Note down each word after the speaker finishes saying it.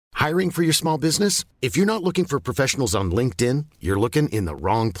Hiring for your small business? If you're not looking for professionals on LinkedIn, you're looking in the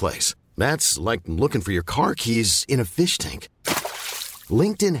wrong place. That's like looking for your car keys in a fish tank.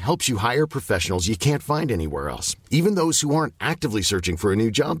 LinkedIn helps you hire professionals you can't find anywhere else, even those who aren't actively searching for a new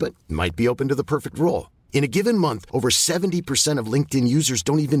job but might be open to the perfect role. In a given month, over 70% of LinkedIn users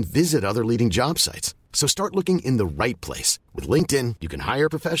don't even visit other leading job sites. So start looking in the right place. With LinkedIn, you can hire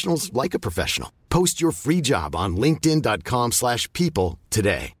professionals like a professional. Post your free job on linkedin.com/people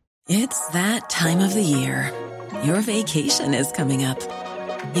today. It's that time of the year. Your vacation is coming up.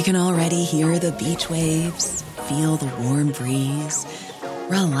 You can already hear the beach waves, feel the warm breeze,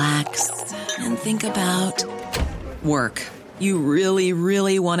 relax, and think about work. You really,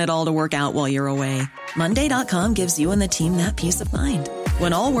 really want it all to work out while you're away. Monday.com gives you and the team that peace of mind.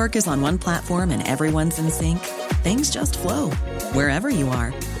 When all work is on one platform and everyone's in sync, things just flow. Wherever you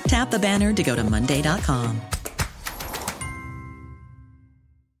are, tap the banner to go to Monday.com.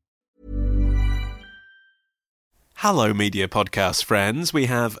 Hello, Media Podcast friends. We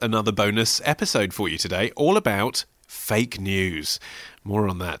have another bonus episode for you today, all about fake news. More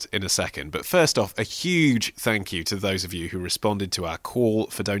on that in a second. But first off, a huge thank you to those of you who responded to our call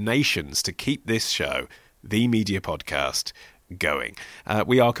for donations to keep this show, The Media Podcast, going.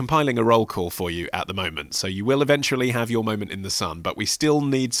 We are compiling a roll call for you at the moment, so you will eventually have your moment in the sun, but we still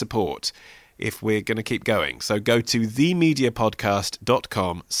need support if we're going to keep going. So go to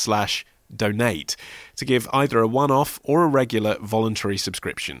themediapodcast.com/donate to give either a one-off or a regular voluntary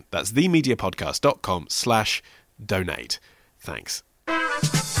subscription. That's themediapodcast.com/donate. Thanks.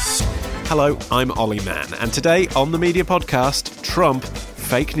 Hello, I'm Olly Mann, and today on the Media Podcast, Trump,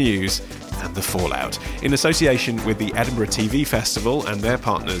 fake news, and the fallout. In association with the Edinburgh TV Festival and their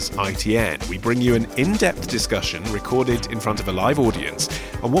partners ITN, we bring you an in-depth discussion recorded in front of a live audience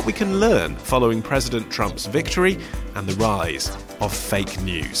on what we can learn following President Trump's victory and the rise of fake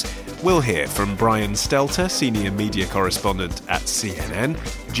news. We'll hear from Brian Stelter, senior media correspondent at CNN,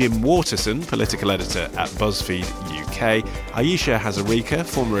 Jim Waterson, political editor at BuzzFeed UK, Ayesha Hazarika,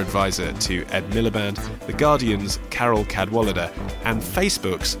 former advisor to Ed Miliband, The Guardian's Carol Cadwallader, and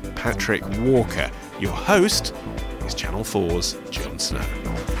Facebook's Patrick Walker. Your host is Channel 4's Jon Snow.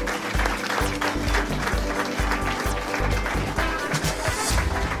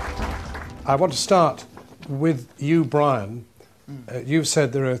 I want to start with you, Brian. You've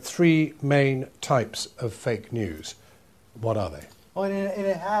said there are three main types of fake news. What are they? Well, and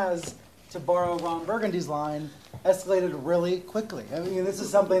it has, to borrow Ron Burgundy's line, escalated really quickly. I mean, this is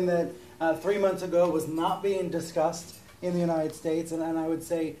something that 3 months ago was not being discussed in the United States, and I would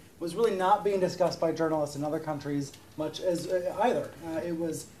say was really not being discussed by journalists in other countries much as either. It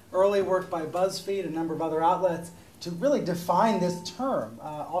was early work by BuzzFeed and a number of other outlets to really define this term,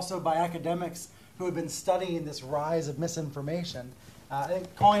 also by academics who have been studying this rise of misinformation. I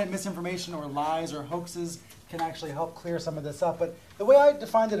think calling it misinformation or lies or hoaxes can actually help clear some of this up. But the way I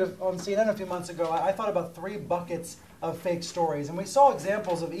defined it on CNN a few months ago, I thought about three buckets of fake stories, and we saw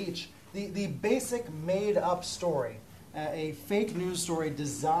examples of each. The basic made-up story, a fake news story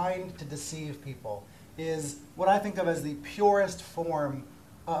designed to deceive people, is what I think of as the purest form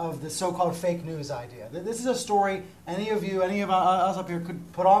of the so-called fake news idea. This is a story any of us up here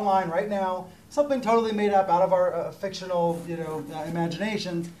could put online right now, something totally made up out of our fictional,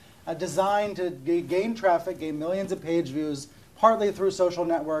 imaginations, designed to gain traffic, gain millions of page views, partly through social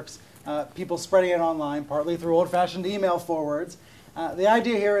networks, people spreading it online, partly through old-fashioned email forwards. The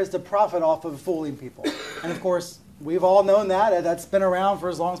idea here is to profit off of fooling people. And of course, we've all known that. That's been around for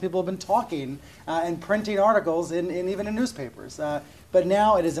as long as people have been talking and printing articles even in newspapers. But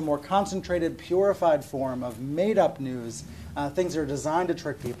now it is a more concentrated, purified form of made-up news, things that are designed to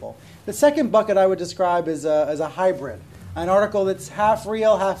trick people. The second bucket I would describe as a hybrid, an article that's half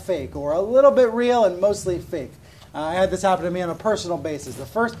real, half fake, or a little bit real and mostly fake. I had this happen to me on a personal basis. The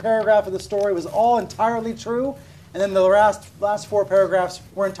first paragraph of the story was all entirely true, and then the last four paragraphs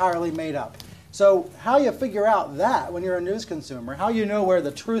were entirely made up. So how you figure out that when you're a news consumer, how you know where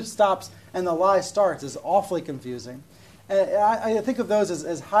the truth stops and the lie starts is awfully confusing. I think of those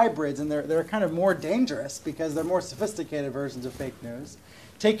as hybrids, and they're kind of more dangerous because they're more sophisticated versions of fake news,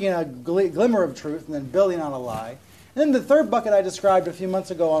 taking a glimmer of truth and then building on a lie. And then the third bucket I described a few months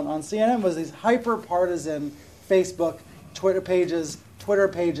ago on CNN was these hyper-partisan Facebook, Twitter pages,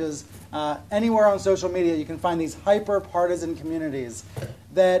 anywhere on social media you can find these hyper-partisan communities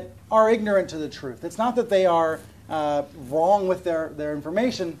that are ignorant to the truth. It's not that they are wrong with their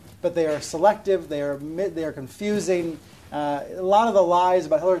information, but they are selective, they are confusing. A lot of the lies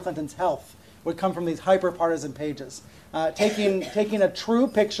about Hillary Clinton's health would come from these hyper-partisan pages. Taking a true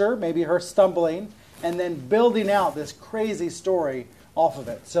picture, maybe her stumbling, and then building out this crazy story off of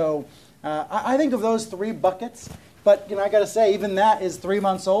it. So I think of those three buckets. But I got to say, even that is 3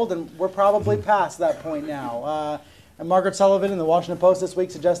 months old, and we're probably past that point now. And Margaret Sullivan in the Washington Post this week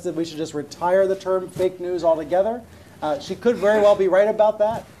suggested we should just retire the term fake news altogether. She could very well be right about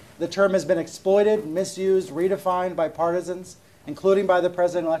that. The term has been exploited, misused, redefined by partisans, including by the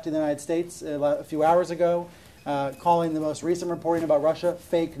President-elect of the United States a few hours ago, calling the most recent reporting about Russia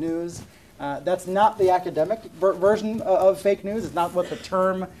fake news. That's not the academic version of fake news. It's not what the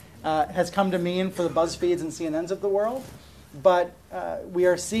term has come to mean for the BuzzFeeds and CNNs of the world. But we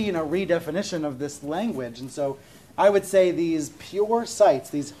are seeing a redefinition of this language. And so I would say these pure sites,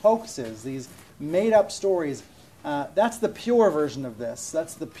 these hoaxes, these made-up stories, that's the pure version of this.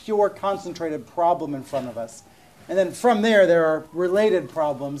 That's the pure concentrated problem in front of us. And then from there are related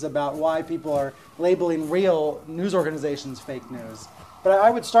problems about why people are labeling real news organizations fake news. But I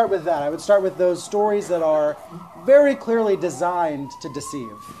would start with that. I would start with those stories that are very clearly designed to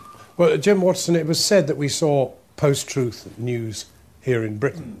deceive. Well, Jim Watson, it was said that we saw post-truth news here in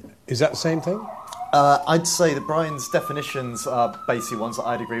Britain. Is that the same thing? I'd say that Brian's definitions are basically ones that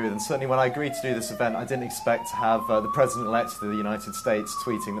I'd agree with, and certainly when I agreed to do this event, I didn't expect to have the President-elect of the United States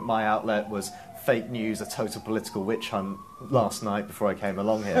tweeting that my outlet was fake news, a total political witch hunt last night before I came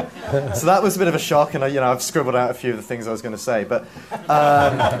along here. So that was a bit of a shock, and I've scribbled out a few of the things I was going to say, but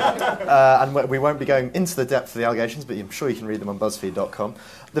and we won't be going into the depth of the allegations, but I'm sure you can read them on BuzzFeed.com.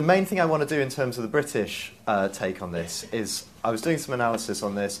 The main thing I want to do in terms of the British take on this is, I was doing some analysis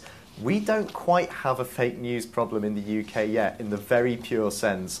on this. We don't quite have a fake news problem in the UK yet, in the very pure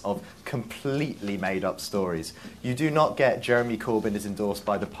sense of completely made-up stories. You do not get Jeremy Corbyn is endorsed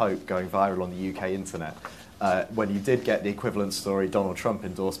by the Pope going viral on the UK internet, when you did get the equivalent story, Donald Trump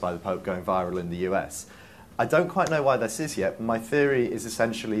endorsed by the Pope going viral in the US. I don't quite know why this is yet. My theory is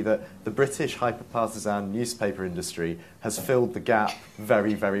essentially that the British hyper-partisan newspaper industry has filled the gap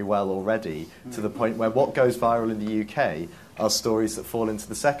very, very well already, to the point where what goes viral in the UK are stories that fall into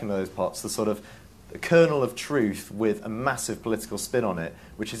the second of those pots, the sort of kernel of truth with a massive political spin on it,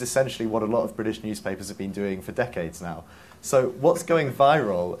 which is essentially what a lot of British newspapers have been doing for decades now. So what's going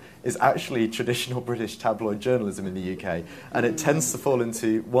viral is actually traditional British tabloid journalism in the UK, and it tends to fall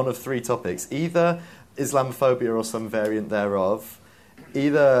into one of three topics: either Islamophobia or some variant thereof,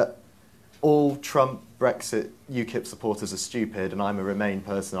 either all Trump, Brexit, UKIP supporters are stupid and I'm a Remain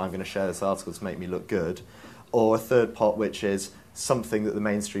person and I'm going to share this article to make me look good, or a third pot, which is something that the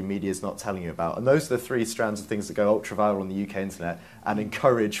mainstream media is not telling you about. And those are the three strands of things that go ultra-viral on the UK internet and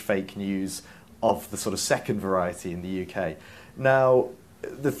encourage fake news of the sort of second variety in the UK. Now,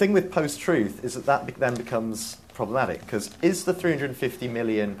 the thing with post-truth is that then becomes problematic, because is the £350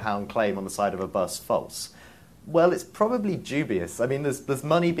 million claim on the side of a bus false? Well, it's probably dubious. I mean, there's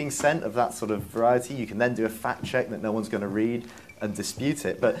money being sent of that sort of variety. You can then do a fact check that no one's going to read and dispute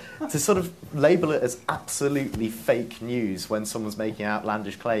it. But to sort of label it as absolutely fake news when someone's making an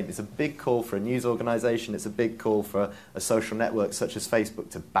outlandish claim is a big call for a news organisation. It's a big call for a social network such as Facebook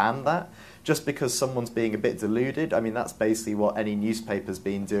to ban that. Just because someone's being a bit deluded, I mean, that's basically what any newspaper's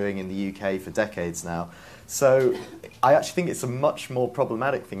been doing in the UK for decades now. So I actually think it's a much more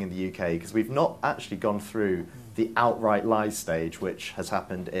problematic thing in the UK, because we've not actually gone through the outright lies stage, which has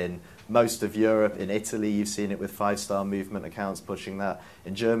happened in most of Europe. In Italy, you've seen it with five-star movement accounts pushing that.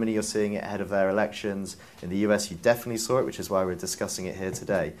 In Germany, you're seeing it ahead of their elections. In the US, you definitely saw it, which is why we're discussing it here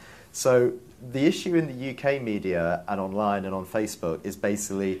today. So the issue in the UK media and online and on Facebook is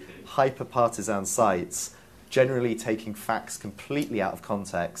basically hyper-partisan sites generally taking facts completely out of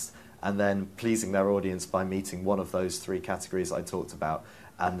context and then pleasing their audience by meeting one of those three categories I talked about.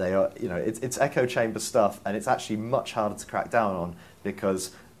 And they are, it's echo chamber stuff, and it's actually much harder to crack down on,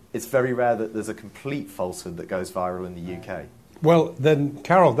 because it's very rare that there's a complete falsehood that goes viral in the UK. Well, then,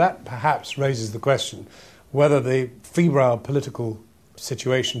 Carol, that perhaps raises the question whether the febrile political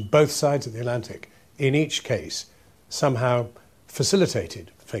situation, both sides of the Atlantic, in each case, somehow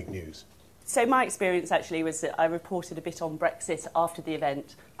facilitated fake news. So my experience actually was that I reported a bit on Brexit after the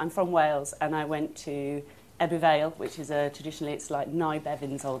event. I'm from Wales, and I went to Ebbw Vale, which is traditionally it's like Nye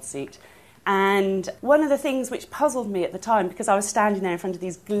Bevan's old seat. And one of the things which puzzled me at the time, because I was standing there in front of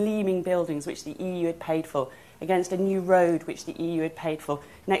these gleaming buildings which the EU had paid for, against a new road which the EU had paid for,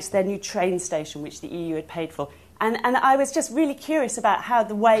 next to their new train station which the EU had paid for. And I was just really curious about how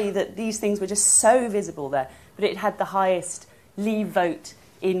the way that these things were just so visible there, but it had the highest Leave vote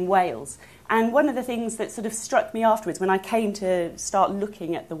in Wales. And one of the things that sort of struck me afterwards, when I came to start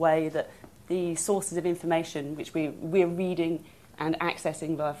looking at the way that the sources of information which we're reading and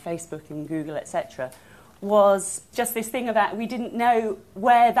accessing via Facebook and Google, etc., was just this thing about we didn't know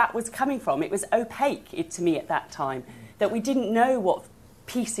where that was coming from. It was opaque to me at that time, that we didn't know what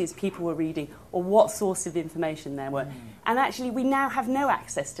pieces people were reading or what source of information there were. And actually we now have no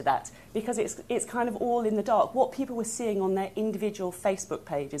access to that because it's kind of all in the dark. What people were seeing on their individual Facebook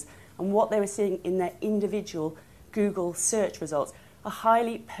pages and what they were seeing in their individual Google search results are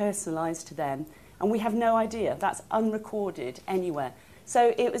highly personalised to them, and we have no idea. That's unrecorded anywhere.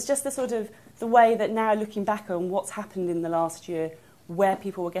 So it was just the way that now, looking back on what's happened in the last year, where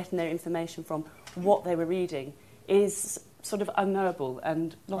people were getting their information from, what they were reading, is sort of unknowable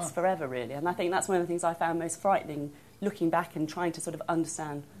and lost forever, really. And I think that's one of the things I found most frightening, looking back and trying to sort of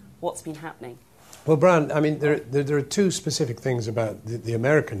understand what's been happening. Well, Brian, I mean, there are two specific things about the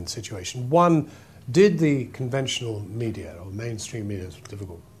American situation. One, did the conventional media, or mainstream media,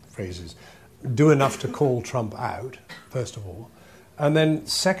 difficult phrases, do enough to call Trump out, first of all? And then,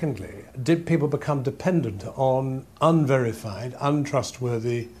 secondly, did people become dependent on unverified,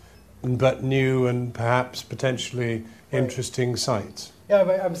 untrustworthy, but new and perhaps potentially interesting sites? Yeah,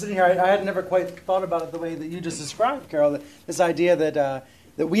 I'm sitting here. I had never quite thought about it the way that you just described, Carol. This idea that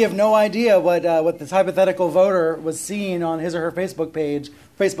we have no idea what this hypothetical voter was seeing on his or her Facebook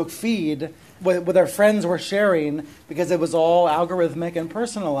feed, what their friends were sharing, because it was all algorithmic and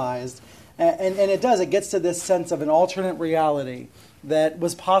personalized. And it gets to this sense of an alternate reality that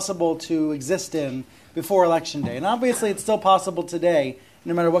was possible to exist in before Election Day. And obviously it's still possible today,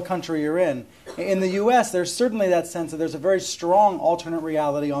 no matter what country you're in. In the U.S., there's certainly that sense that there's a very strong alternate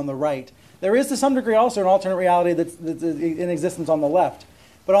reality on the right. There is, to some degree, also an alternate reality that's in existence on the left.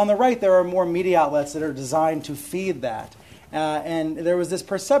 But on the right, there are more media outlets that are designed to feed that. And there was this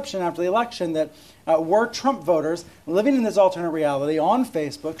perception after the election that were Trump voters living in this alternate reality on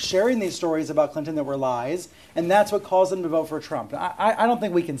Facebook, sharing these stories about Clinton that were lies, and that's what caused them to vote for Trump. I don't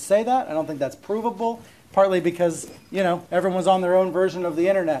think we can say that. I don't think that's provable, partly because, everyone's on their own version of the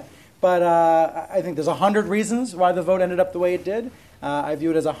internet. But I think there's 100 reasons why the vote ended up the way it did. I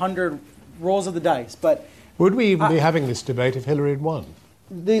view it as 100 rolls of the dice. But would we even be having this debate if Hillary had won?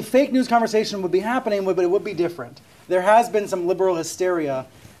 The fake news conversation would be happening, but it would be different. There has been some liberal hysteria.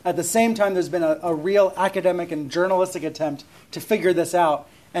 At the same time, there's been a real academic and journalistic attempt to figure this out,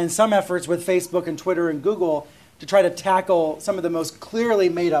 and some efforts with Facebook and Twitter and Google to try to tackle some of the most clearly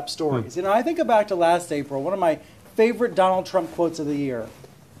made-up stories. I think back to last April, one of my favorite Donald Trump quotes of the year.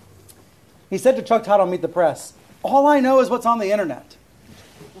 He said to Chuck Todd on Meet the Press, "All I know is what's on the internet."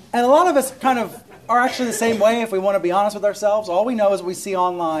 And a lot of us kind of are actually the same way, if we want to be honest with ourselves. All we know is what we see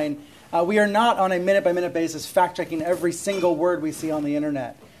online. We are not on a minute-by-minute basis fact-checking every single word we see on the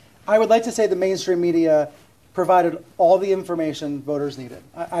internet. I would like to say the mainstream media provided all the information voters needed.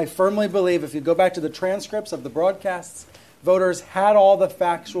 I firmly believe if you go back to the transcripts of the broadcasts, voters had all the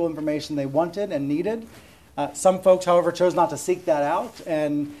factual information they wanted and needed. Some folks, however, chose not to seek that out,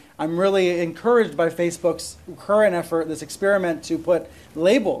 and I'm really encouraged by Facebook's current effort, this experiment to put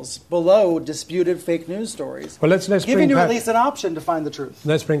labels below disputed fake news stories. Well, let's giving you at least an option to find the truth.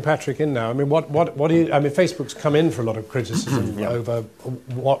 Let's bring Patrick in now. I mean, what do you? I mean, Facebook's come in for a lot of criticism over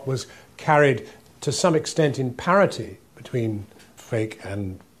what was carried to some extent in parity between fake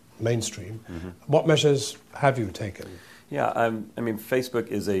and mainstream. What measures have you taken? Yeah, I mean, Facebook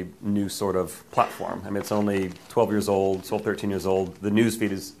is a new sort of platform. I mean, it's only 12 years old, 12, 13 years old. The news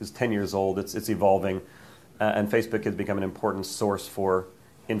feed is 10 years old. It's evolving. And Facebook has become an important source for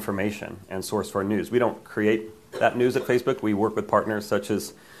information and source for news. We don't create that news at Facebook. We work with partners such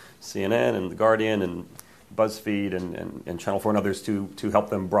as CNN and The Guardian and BuzzFeed and Channel 4 and others to help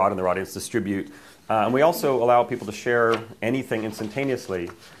them broaden their audience, distribute. And we also allow people to share anything instantaneously,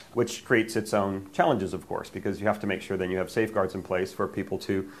 which creates its own challenges, of course, because you have to make sure that you have safeguards in place for people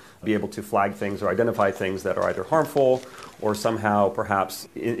to be able to flag things or identify things that are either harmful or somehow, perhaps,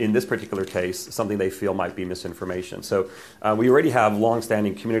 in this particular case, something they feel might be misinformation. So we already have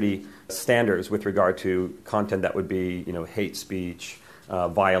long-standing community standards with regard to content that would be, hate speech,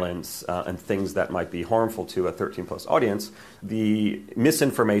 violence, and things that might be harmful to a 13-plus audience. The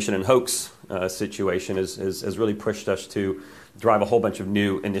misinformation and hoax situation has really pushed us to drive a whole bunch of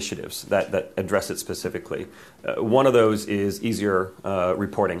new initiatives that address it specifically. One of those is easier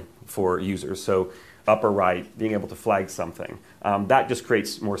reporting for users. So upper right, being able to flag something. That just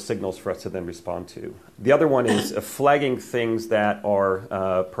creates more signals for us to then respond to. The other one is flagging things that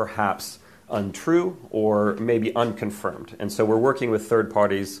are perhaps untrue or maybe unconfirmed. And so we're working with third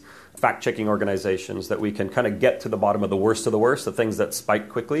parties, fact-checking organizations that we can kind of get to the bottom of the worst, the things that spike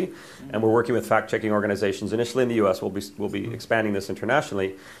quickly. And we're working with fact-checking organizations initially in the U.S. We'll be expanding this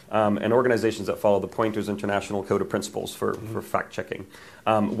internationally, and organizations that follow the Pointers International Code of Principles for fact-checking.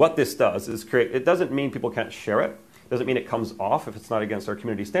 What this does is it doesn't mean people can't share it. It doesn't mean it comes off if it's not against our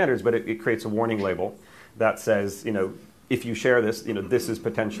community standards, but it creates a warning label that says, if you share this, this is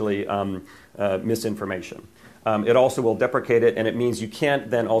potentially misinformation. It also will deprecate it, and it means you can't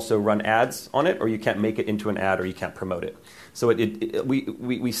then also run ads on it, or you can't make it into an ad, or you can't promote it. So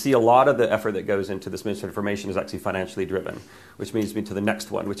we see a lot of the effort that goes into this misinformation is actually financially driven, which means me to the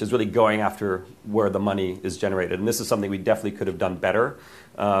next one, which is really going after where the money is generated. And this is something we definitely could have done better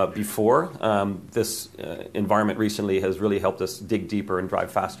before. This environment recently has really helped us dig deeper and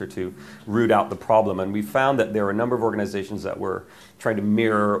drive faster to root out the problem. And we found that there are a number of organizations that were trying to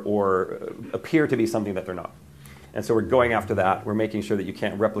mirror or appear to be something that they're not. And so we're going after that. We're making sure that you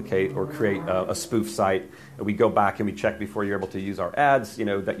can't replicate or create a spoof site. And we go back and we check before you're able to use our ads,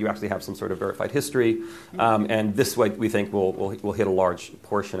 that you actually have some sort of verified history. And this way we think we'll hit a large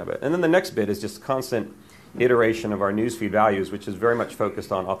portion of it. And then the next bit is just constant iteration of our newsfeed values, which is very much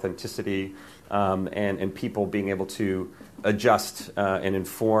focused on authenticity and people being able to adjust and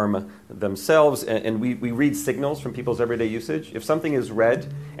inform themselves. And we read signals from people's everyday usage. If something is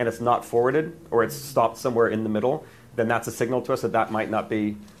read and it's not forwarded or it's stopped somewhere in the middle, then that's a signal to us that might not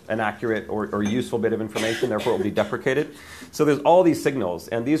be an accurate or useful bit of information, therefore it will be deprecated. So there's all these signals,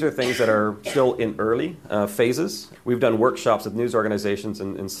 and these are things that are still in early phases. We've done workshops with news organizations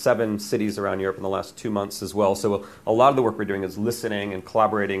in 7 cities around Europe in the last 2 months as well. So a lot of the work we're doing is listening and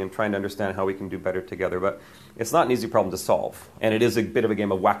collaborating and trying to understand how we can do better together. But it's not an easy problem to solve, and it is a bit of a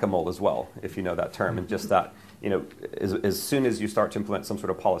game of whack-a-mole as well, if you know that term, and just that as soon as you start to implement some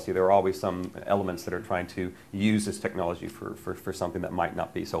sort of policy, there are always some elements that are trying to use this technology for something that might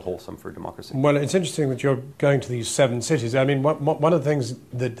not be so wholesome for democracy. Well, it's interesting that you're going to these 7 cities. I mean, one of the things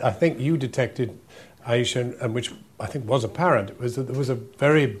that I think you detected, Aisha, and which I think was apparent, was that there was a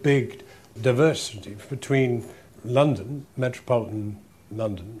very big diversity between London, metropolitan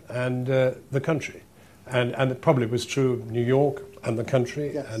London, and the country. And it probably was true of New York and the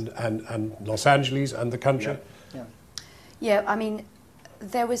country, yes, and Los Angeles and the country. Yeah, I mean,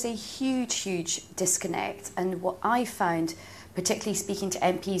 there was a huge disconnect. And what I found, particularly speaking to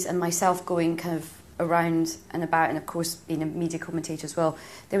MPs and myself going kind of around and about, and of course being a media commentator as well,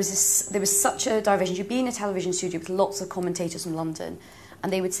 there was such a divergence. You'd be in a television studio with lots of commentators from London,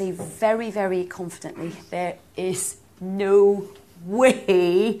 and they would say very, very confidently, there is no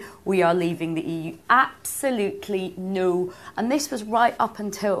way we are leaving the EU. Absolutely no. And this was right up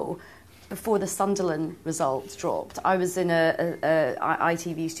until before the Sunderland results dropped. I was in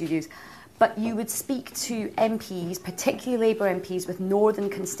ITV studios. But you would speak to MPs, particularly Labour MPs with northern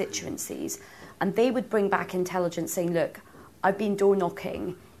constituencies, and they would bring back intelligence saying, look, I've been door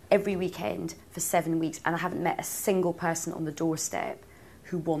knocking every weekend for 7 weeks and I haven't met a single person on the doorstep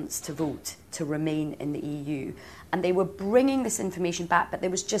who wants to vote to remain in the EU. And they were bringing this information back, but there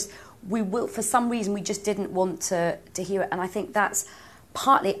was just, for some reason, we just didn't want to hear it. And I think that's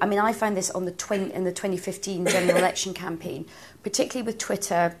partly, I mean, I found this in the 2015 general election campaign, particularly with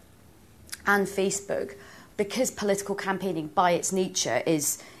Twitter and Facebook, because political campaigning by its nature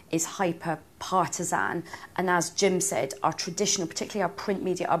is hyper partisan, and as Jim said, our traditional, particularly our print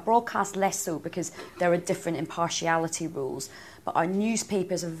media, our broadcast less so because there are different impartiality rules, but our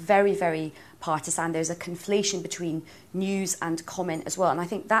newspapers are very, very partisan. There's a conflation between news and comment as well, and I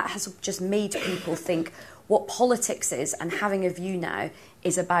think that has just made people think what politics is, and having a view now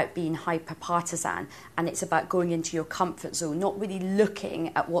is about being hyper partisan, and it's about going into your comfort zone, not really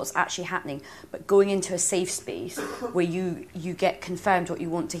looking at what's actually happening, but going into a safe space where you get confirmed what you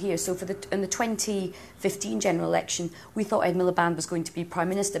want to hear. So in the 2015 general election, we thought Ed Miliband was going to be Prime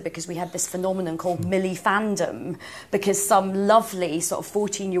Minister because we had this phenomenon called Millie fandom, because some lovely sort of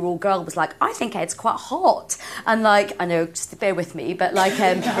 14-year-old girl was like, I think Ed's quite hot. And like, I know, just bear with me, but like,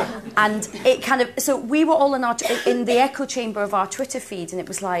 and it kind of, so we were all in the echo chamber of our Twitter feed, and it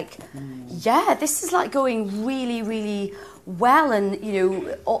was like, yeah, this is like going really, really well. And,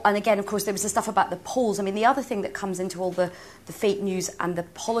 and again, of course, there was the stuff about the polls. I mean, the other thing that comes into all the fake news and the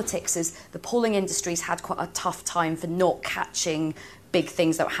politics is the polling industry's had quite a tough time for not catching big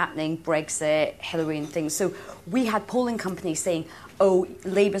things that were happening, Brexit, Hillary and things. So we had polling companies saying, oh,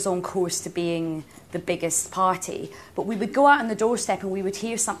 Labour's on course to being the biggest party. But we would go out on the doorstep and we would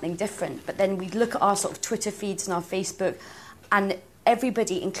hear something different. But then we'd look at our sort of Twitter feeds and our Facebook, and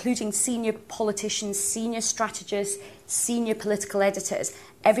everybody, including senior politicians, senior strategists, senior political editors,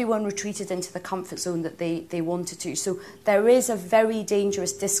 everyone retreated into the comfort zone that they wanted to. So there is a very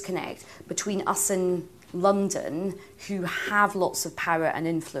dangerous disconnect between us and London, who have lots of power and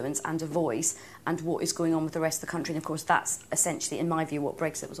influence and a voice, and what is going on with the rest of the country. And of course, that's essentially, in my view, what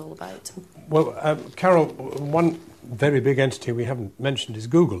Brexit was all about. Well, Carol, one very big entity we haven't mentioned is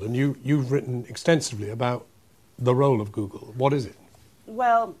Google, and you've written extensively about the role of Google. What is it?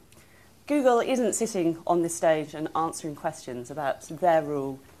 Well, Google isn't sitting on this stage and answering questions about their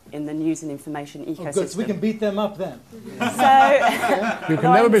role in the news and information ecosystem. Oh, good, so we can beat them up then. You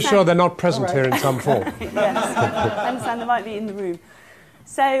can never be sure they're not present here in some form. Yes, I understand they might be in the room.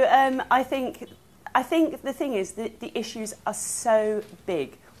 So I think the thing is that the issues are so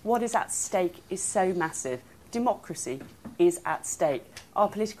big. What is at stake is so massive. Democracy is at stake. Our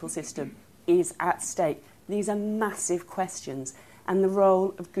political system is at stake. These are massive questions, and the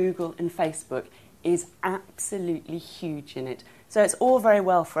role of Google and Facebook is absolutely huge in it. So it's all very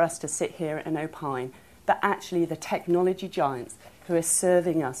well for us to sit here and opine, but actually the technology giants who are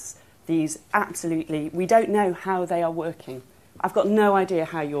serving us these absolutely, we don't know how they are working. I've got no idea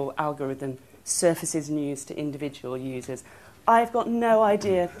how your algorithm surfaces news to individual users. I've got no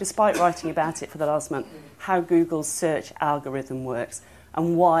idea, despite writing about it for the last month, how Google's search algorithm works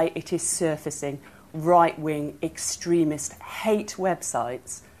and why it is surfacing right-wing, extremist, hate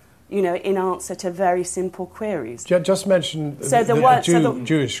websites, you know, in answer to very simple queries. Just mention the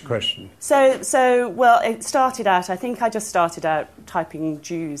Jewish question. So, well, it started out, I think I just started out typing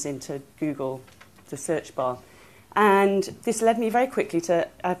Jews into Google, the search bar. And this led me very quickly to,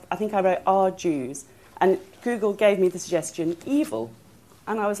 I think I wrote, are Jews? And Google gave me the suggestion, evil.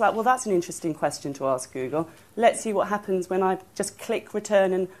 And I was like, well, that's an interesting question to ask Google. Let's see what happens when I just click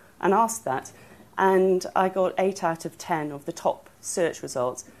return and ask that. And I got 8 out of 10 of the top search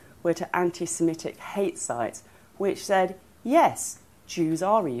results were to anti-Semitic hate sites, which said, yes, Jews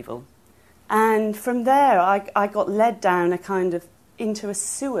are evil. And from there, I got led down a kind of into a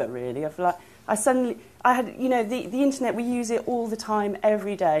sewer, really, of like, I had, you know, the internet, we use it all the time,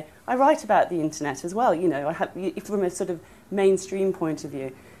 every day. I write about the internet as well, you know, from a sort of mainstream point of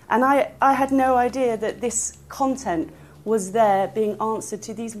view. And I had no idea that this content was there being answered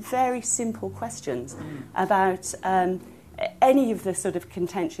to these very simple questions about any of the sort of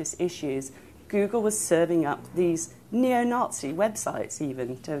contentious issues. Google was serving up these neo-Nazi websites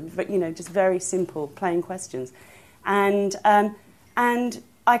even, to, you know, just very simple, plain questions. And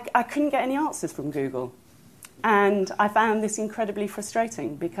I couldn't get any answers from Google. And I found this incredibly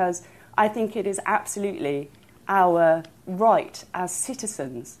frustrating because I think it is absolutely our right as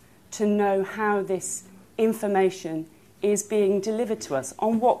citizens to know how this information is being delivered to us,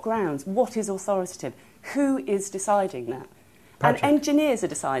 on what grounds, what is authoritative, who is deciding that. Patrick. And engineers are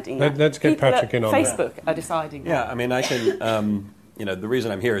deciding that. Let's get People Patrick in on that. Facebook are deciding that. Yeah, I mean, I can, you know, the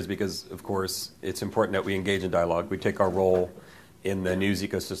reason I'm here is because, of course, it's important that we engage in dialogue. We take our role in the news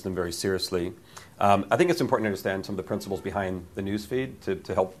ecosystem very seriously. I think it's important to understand some of the principles behind the news feed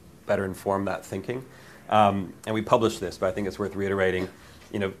to help better inform that thinking. And we published this, but I think it's worth reiterating.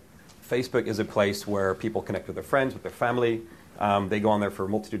 You know, Facebook is a place where people connect with their friends, with their family. They go on there for a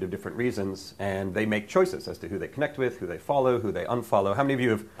multitude of different reasons, and they make choices as to who they connect with, who they follow, who they unfollow. How many of you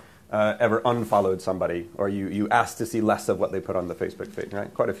have ever unfollowed somebody, or you asked to see less of what they put on the Facebook feed,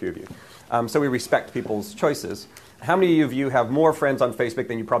 right? Quite a few of you. So we respect people's choices. How many of you have more friends on Facebook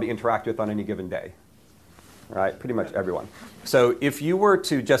than you probably interact with on any given day? Right, pretty much everyone. So if you were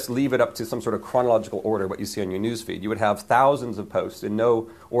to just leave it up to some sort of chronological order, what you see on your newsfeed, you would have thousands of posts in no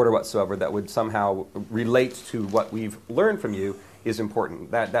order whatsoever that would somehow relate to what we've learned from you is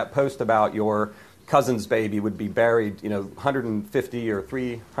important. That post about your cousin's baby would be buried, you know, 150 or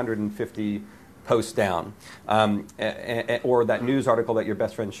 350 posts down, or that news article that your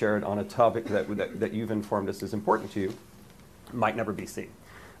best friend shared on a topic that you've informed us is important to you might never be seen.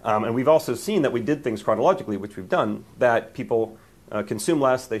 And we've also seen that we did things chronologically, which we've done, that people consume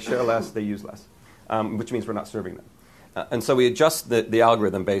less, they share less, they use less, which means we're not serving them. And so we adjust the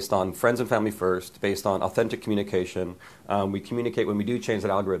algorithm based on friends and family first, based on authentic communication. We communicate when we do change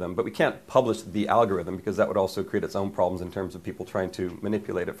that algorithm, but we can't publish the algorithm because that would also create its own problems in terms of people trying to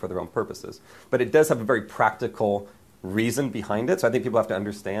manipulate it for their own purposes. But it does have a very practical reason behind it. So I think people have to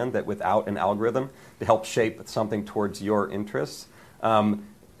understand that without an algorithm to help shape something towards your interests,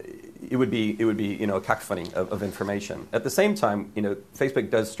 it would be you know, a cacophony of information. At the same time, you know,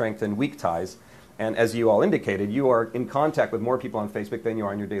 Facebook does strengthen weak ties, and as you all indicated, you are in contact with more people on Facebook than you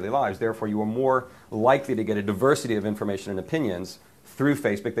are in your daily lives. Therefore, you are more likely to get a diversity of information and opinions through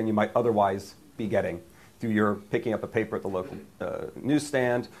Facebook than you might otherwise be getting through your picking up a paper at the local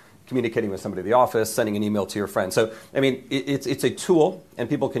newsstand, communicating with somebody at the office, sending an email to your friend. So, I mean, it's a tool, and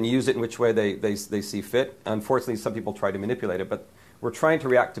people can use it in which way they see fit. Unfortunately, some people try to manipulate it, but we're trying to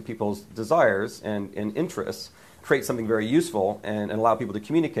react to people's desires and interests, create something very useful and allow people to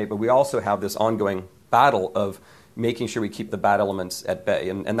communicate, but we also have this ongoing battle of making sure we keep the bad elements at bay,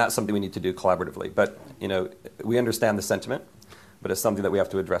 and that's something we need to do collaboratively. But, you know, we understand the sentiment, but it's something that we have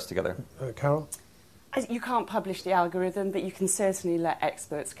to address together. Carol? You can't publish the algorithm, but you can certainly let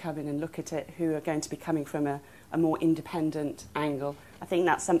experts come in and look at it who are going to be coming from a more independent angle. I think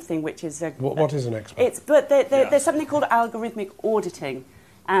that's something which is... What is an expert? There's something called algorithmic auditing,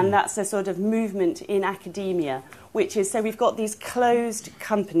 and that's a sort of movement in academia, which is, so we've got these closed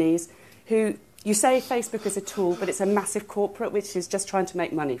companies who, you say Facebook is a tool, but it's a massive corporate which is just trying to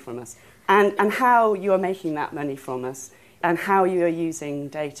make money from us. And how you are making that money from us and how you are using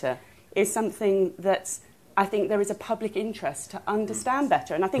data is something that I think there is a public interest to understand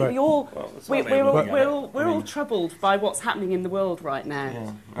better. And I think we're all troubled by what's happening in the world right now.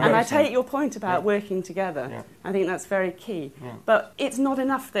 Yeah. And I take your point about working together. Yeah. I think that's very key. Yeah. But it's not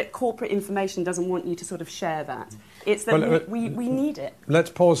enough that corporate information doesn't want you to sort of share that. It's that we need it. Let's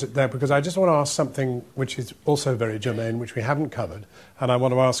pause it there, because I just want to ask something which is also very germane, which we haven't covered. And I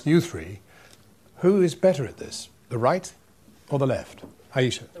want to ask you three, who is better at this, the right or the left?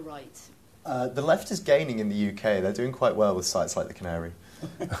 Aisha. The right. The left is gaining in the UK. They're doing quite well with sites like The Canary.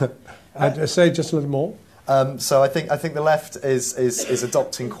 I'd say just a little more. So I think the left is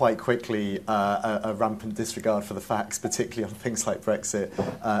adopting quite quickly a rampant disregard for the facts, particularly on things like Brexit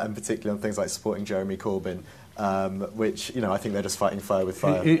and particularly on things like supporting Jeremy Corbyn, which, I think they're just fighting fire with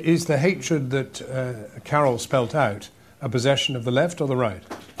fire. Is the hatred that Carol spelt out a possession of the left or the right?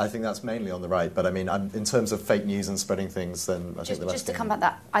 I think that's mainly on the right, but I mean, in terms of fake news and spreading things, then I think the left... Just to come back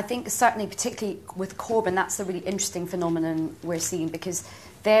that, I think certainly, particularly with Corbyn, that's a really interesting phenomenon we're seeing, because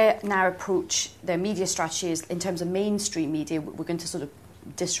their now approach, their media strategy is, in terms of mainstream media, we're going to sort of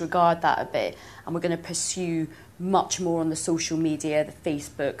disregard that a bit, and we're going to pursue much more on the social media, the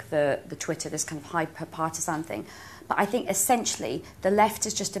Facebook, the Twitter, this kind of hyper-partisan thing. But I think essentially the left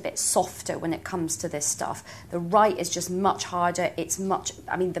is just a bit softer when it comes to this stuff. The right is just much harder. It's much...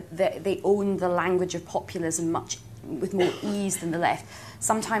 I mean, they own the language of populism much with more ease than the left.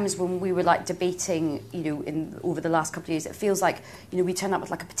 Sometimes when we were debating, over the last couple of years, it feels like, we turn up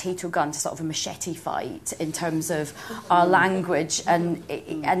with a potato gun to sort of a machete fight in terms of our language, and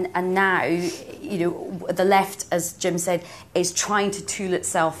now, the left, as Jim said, is trying to tool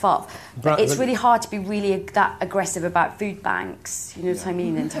itself up. But it's really hard to be really that aggressive about food banks. You know what I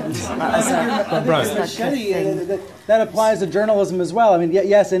mean? In terms of that applies to journalism as well. I mean,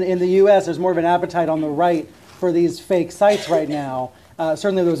 yes, in the U.S. there's more of an appetite on the right for these fake sites right now.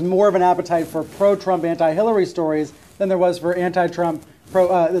 Certainly, there was more of an appetite for pro-Trump, anti-Hillary stories than there was for anti-Trump,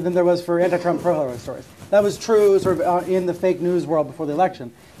 pro-Hillary stories. That was true sort of in the fake news world before the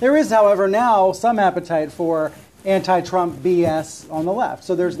election. There is, however, now some appetite for anti-Trump BS on the left.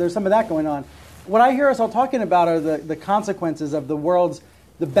 So there's some of that going on. What I hear us all talking about are the consequences of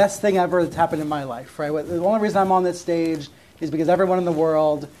the best thing ever that's happened in my life. Right? The only reason I'm on this stage is because everyone in the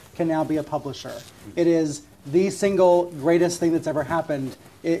world can now be a publisher. It is the single greatest thing that's ever happened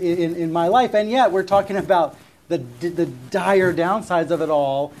in my life. And yet we're talking about the dire downsides of it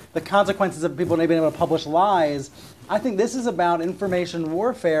all, the consequences of people not being able to publish lies. I think this is about information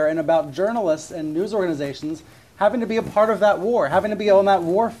warfare and about journalists and news organizations having to be a part of that war, having to be on that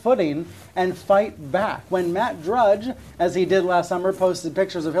war footing and fight back. When Matt Drudge, as he did last summer, posted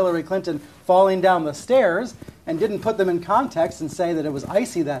pictures of Hillary Clinton falling down the stairs and didn't put them in context and say that it was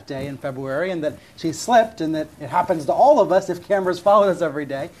icy that day in February and that she slipped and that it happens to all of us if cameras follow us every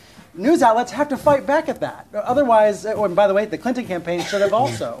day, news outlets have to fight back at that. Otherwise, and by the way, the Clinton campaign should have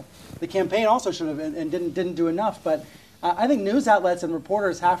also. The campaign also should have and didn't do enough. But I think news outlets and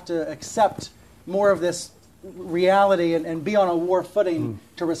reporters have to accept more of this reality and be on a war footing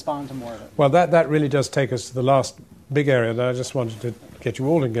to respond to more of it. Well, that really does take us to the last big area that I just wanted to get you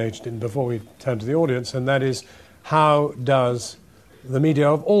all engaged in before we turn to the audience, and that is, how does the media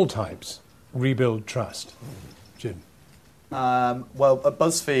of all types rebuild trust? Jim? Well, at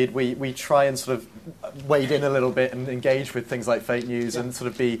BuzzFeed, we try and sort of wade in a little bit and engage with things like fake news and sort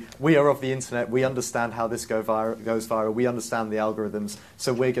of we are of the internet, we understand how this goes viral, we understand the algorithms,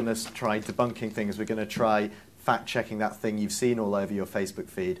 so we're going to try debunking things, we're going to try fact-checking that thing you've seen all over your Facebook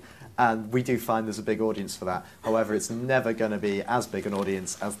feed. And we do find there's a big audience for that. However, it's never going to be as big an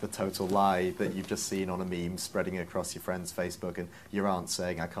audience as the total lie that you've just seen on a meme spreading across your friend's Facebook and your aunt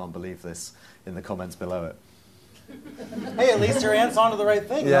saying, "I can't believe this," in the comments below it. Hey, at least your aunt's onto the right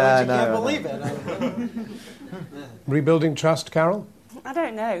thing. Yeah, you can't believe it. Rebuilding trust, Carol? I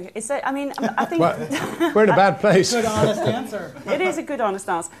don't know. I think... Well, we're in a bad place. Good, honest answer. It is a good, honest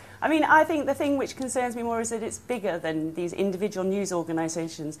answer. I mean, I think the thing which concerns me more is that it's bigger than these individual news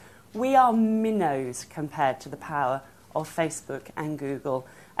organisations. We are minnows compared to the power of Facebook and Google.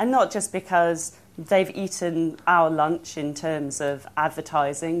 And not just because they've eaten our lunch in terms of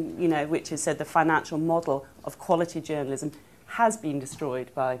advertising, which is the financial model of quality journalism, has been destroyed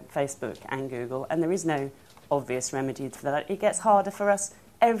by Facebook and Google, and there is no obvious remedy for that. It gets harder for us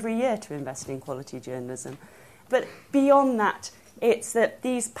every year to invest in quality journalism. But beyond that, it's that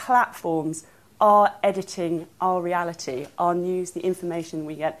these platforms are editing our reality, our news, the information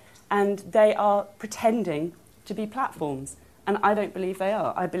we get, and they are pretending to be platforms. And I don't believe they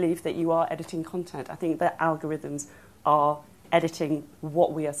are. I believe that you are editing content. I think that algorithms are editing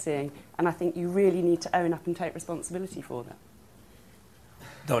what we are seeing, and I think you really need to own up and take responsibility for that.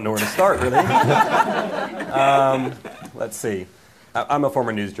 Don't know where to start, really. Let's see. I'm a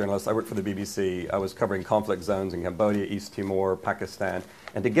former news journalist. I worked for the BBC. I was covering conflict zones in Cambodia, East Timor, Pakistan.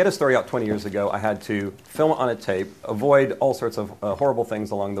 And to get a story out 20 years ago, I had to film it on a tape, avoid all sorts of horrible things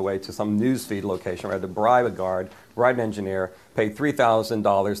along the way to some newsfeed location where I had to bribe a guard, bribe an engineer, pay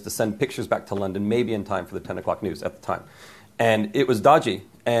 $3,000 to send pictures back to London, maybe in time for the 10 o'clock news at the time. And it was dodgy,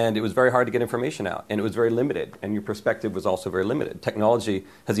 and it was very hard to get information out, and it was very limited, and your perspective was also very limited. Technology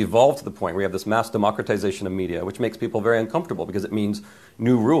has evolved to the point where we have this mass democratization of media, which makes people very uncomfortable because it means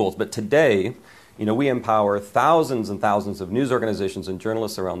new rules. But today, we empower thousands and thousands of news organizations and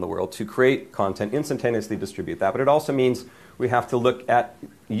journalists around the world to create content, instantaneously distribute that. But it also means we have to look at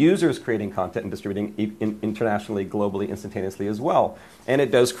users creating content and distributing internationally, globally, instantaneously as well. And it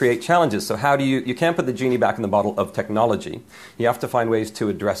does create challenges. So how do you can't put the genie back in the bottle of technology. You have to find ways to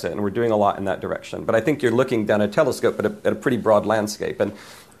address it, and we're doing a lot in that direction. But I think you're looking down a telescope at a pretty broad landscape. And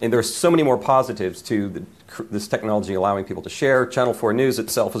there's so many more positives to this technology allowing people to share. Channel 4 News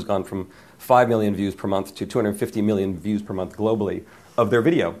itself has gone from 5 million views per month to 250 million views per month globally of their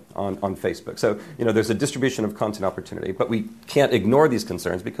video on Facebook. So, there's a distribution of content opportunity, but we can't ignore these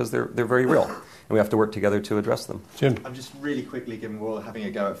concerns because they're very real, and we have to work together to address them. Jim? I'm just really quickly, given we're all having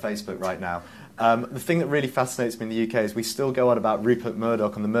a go at Facebook right now, the thing that really fascinates me in the UK is we still go on about Rupert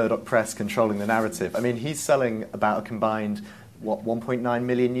Murdoch and the Murdoch press controlling the narrative. I mean, he's selling about a combined, 1.9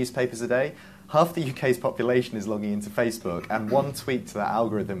 million newspapers a day? Half the UK's population is logging into Facebook, and one tweet to that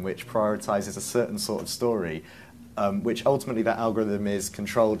algorithm which prioritises a certain sort of story, which ultimately that algorithm is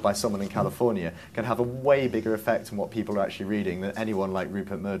controlled by someone in California, can have a way bigger effect on what people are actually reading than anyone like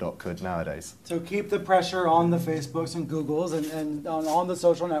Rupert Murdoch could nowadays. So keep the pressure on the Facebooks and Googles and on the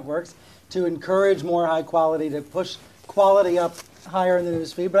social networks to encourage more high quality, to push quality up higher in the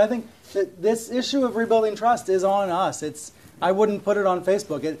newsfeed. But I think that this issue of rebuilding trust is on us. I wouldn't put it on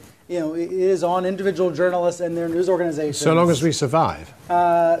Facebook. It is on individual journalists and their news organizations. So long as we survive.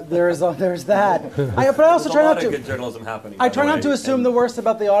 There's that. But I also try not to. Good journalism happening. I try not to assume the worst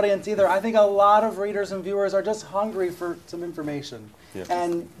about the audience either. I think a lot of readers and viewers are just hungry for some information. Yeah.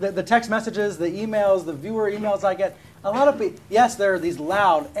 And the text messages, the emails, the viewer emails I get, a lot of people. Yes, there are these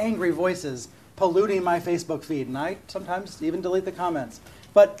loud, angry voices polluting my Facebook feed, and I sometimes even delete the comments.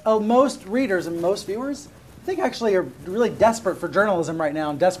 But most readers and most viewers, I think actually are really desperate for journalism right now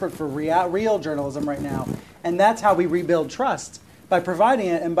and desperate for real journalism right now. And that's how we rebuild trust, by providing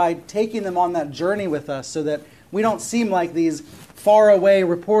it and by taking them on that journey with us so that we don't seem like these faraway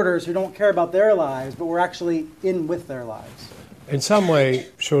reporters who don't care about their lives, but we're actually in with their lives. In some way,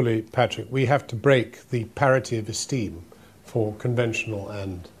 surely, Patrick, we have to break the parity of esteem for conventional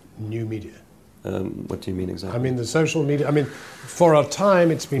and new media. What do you mean exactly? I mean, the social media. For a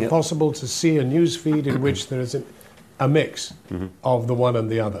time, it's been possible to see a news feed in which there is a mix of the one and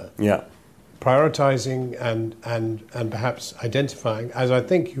the other. Yeah. Prioritizing and perhaps identifying, as I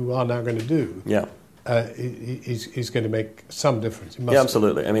think you are now going to do, is going to make some difference. Yeah,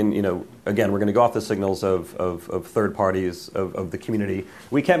 absolutely. I mean, again, we're going to go off the signals of third parties, of the community.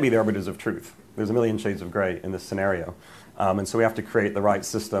 We can't be the arbiters of truth. There's a million shades of gray in this scenario. And so we have to create the right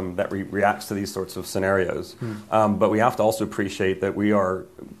system that reacts to these sorts of scenarios. But we have to also appreciate that we are,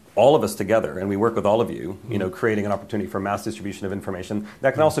 all of us together, and we work with all of you, creating an opportunity for mass distribution of information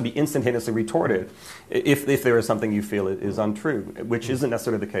that can also be instantaneously retorted if there is something you feel is untrue, which isn't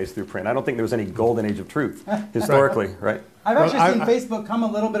necessarily the case through print. I don't think there was any golden age of truth historically, right? I've actually seen Facebook come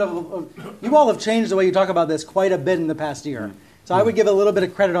a little bit of you all have changed the way you talk about this quite a bit in the past year. So I would give a little bit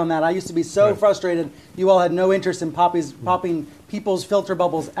of credit on that. I used to be so frustrated. You all had no interest in popping people's filter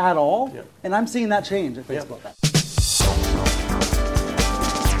bubbles at all. Yep. And I'm seeing that change at Facebook. Yep.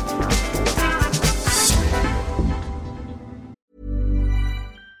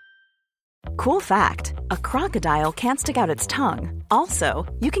 Cool fact, a crocodile can't stick out its tongue.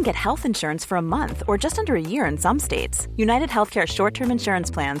 Also, you can get health insurance for a month or just under a year in some states. United Healthcare short-term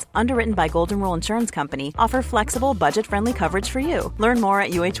insurance plans, underwritten by Golden Rule Insurance Company, offer flexible, budget-friendly coverage for you. Learn more at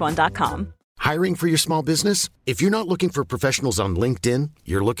UH1.com. Hiring for your small business? If you're not looking for professionals on LinkedIn,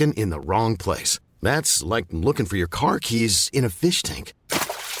 you're looking in the wrong place. That's like looking for your car keys in a fish tank.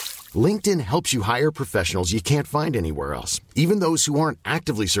 LinkedIn helps you hire professionals you can't find anywhere else, even those who aren't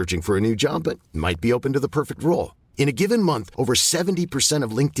actively searching for a new job but might be open to the perfect role. In a given month, over 70%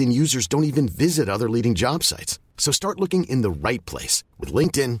 of LinkedIn users don't even visit other leading job sites. So start looking in the right place. With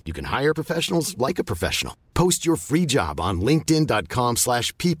LinkedIn, you can hire professionals like a professional. Post your free job on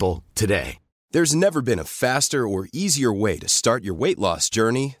linkedin.com/people today. There's never been a faster or easier way to start your weight loss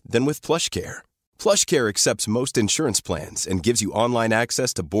journey than with PlushCare. PlushCare accepts most insurance plans and gives you online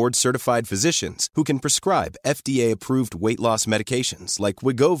access to board-certified physicians who can prescribe FDA-approved weight loss medications like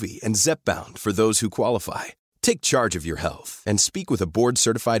Wegovy and Zepbound for those who qualify. Take charge of your health and speak with a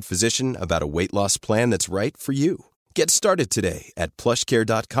board-certified physician about a weight loss plan that's right for you. Get started today at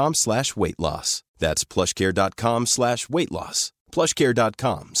plushcare.com/weight loss. That's plushcare.com/weight loss.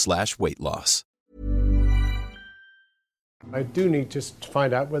 plushcare.com/weight loss. I do need just to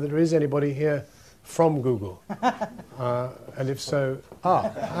find out whether there is anybody here from Google. And if so,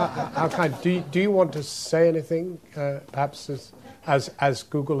 how kind. Do you want to say anything, perhaps as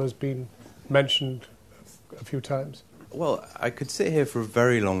Google has been mentioned a few times? Well, I could sit here for a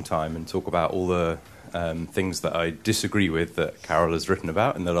very long time and talk about all the things that I disagree with that Carol has written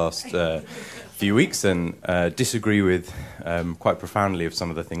about in the last few weeks, and disagree with quite profoundly of some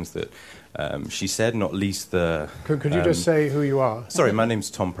of the things that she said, not least the... Could you just say who you are? Sorry, my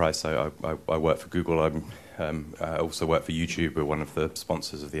name's Tom Price. I work for Google. I also work for YouTube. We're one of the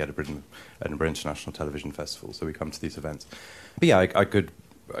sponsors of the Edinburgh International Television Festival, so we come to these events. But yeah, I could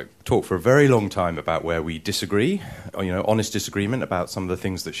talk for a very long time about where we disagree, honest disagreement about some of the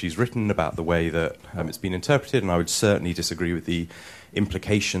things that she's written, about the way that it's been interpreted, and I would certainly disagree with the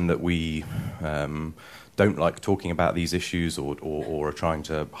implication that we don't like talking about these issues or are trying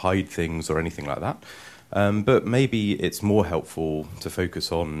to hide things or anything like that. But maybe it's more helpful to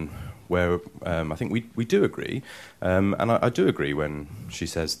focus on where I think we do agree. And I do agree when she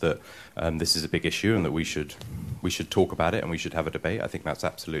says that this is a big issue and that we should talk about it and we should have a debate. I think that's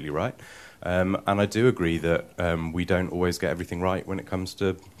absolutely right. And I do agree that we don't always get everything right when it comes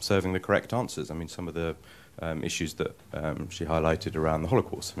to serving the correct answers. I mean, some of the issues that she highlighted around the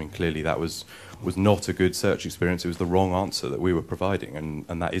Holocaust. I mean, clearly that was not a good search experience. It was the wrong answer that we were providing,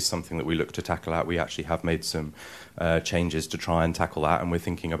 and that is something that we look to tackle out. We actually have made some changes to try and tackle that, and we're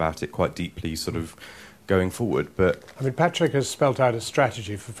thinking about it quite deeply sort of going forward. But I mean, Patrick has spelt out a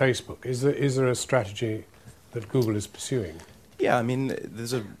strategy for Facebook. Is there a strategy that Google is pursuing? Yeah, I mean,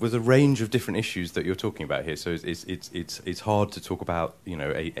 there's a range of different issues that you're talking about here, so it's hard to talk about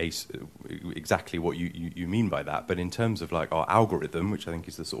exactly what you mean by that. But in terms of like our algorithm, which I think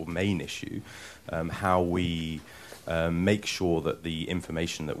is the sort of main issue, how we make sure that the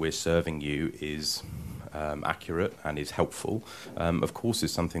information that we're serving you is accurate and is helpful, of course,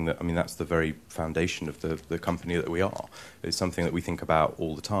 is something that, I mean, that's the very foundation of the company that we are. It's something that we think about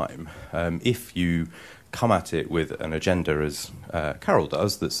all the time. If you come at it with an agenda, as Carol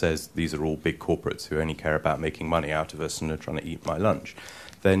does, that says these are all big corporates who only care about making money out of us and are trying to eat my lunch,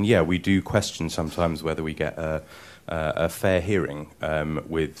 then yeah, we do question sometimes whether we get a fair hearing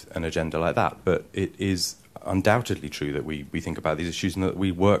with an agenda like that. But it is undoubtedly true that we think about these issues and that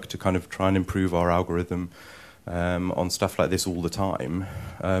we work to kind of try and improve our algorithm on stuff like this all the time.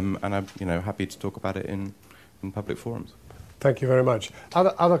 And I'm happy to talk about it in public forums. Thank you very much.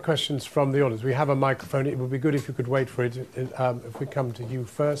 Other questions from the audience? We have a microphone. It would be good if you could wait for it. If we come to you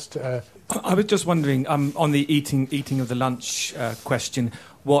first. I was just wondering, on the eating of the lunch question,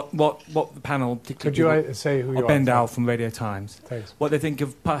 what the panel, particularly... Could you say who you are? Ben Dowell from Radio Times. Thanks. What they think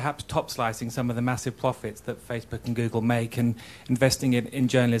of perhaps top-slicing some of the massive profits that Facebook and Google make and investing in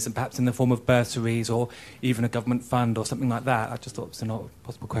journalism, perhaps in the form of bursaries or even a government fund or something like that. I just thought it was a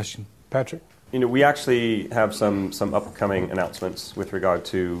possible question. Patrick? We actually have some upcoming announcements with regard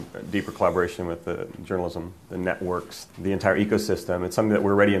to deeper collaboration with the journalism, the networks, the entire ecosystem. It's something that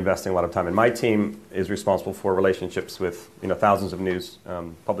we're already investing a lot of time in. My team is responsible for relationships with thousands of news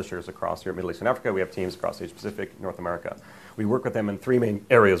publishers across Europe, Middle East, and Africa. We have teams across Asia Pacific, North America. We work with them in three main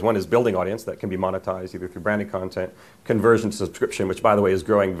areas. One is building audience that can be monetized either through branded content, conversion to subscription, which, by the way, is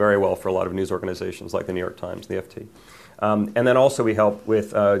growing very well for a lot of news organizations like the New York Times, the FT. And then also we help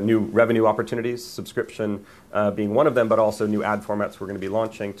with new revenue opportunities, subscription being one of them, but also new ad formats we're going to be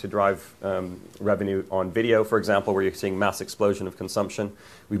launching to drive revenue on video, for example, where you're seeing mass explosion of consumption.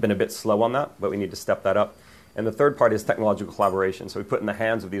 We've been a bit slow on that, but we need to step that up. And the third part is technological collaboration. So we put in the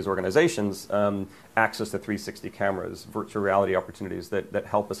hands of these organizations access to 360 cameras, virtual reality opportunities that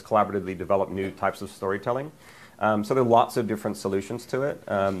help us collaboratively develop new types of storytelling. So there are lots of different solutions to it.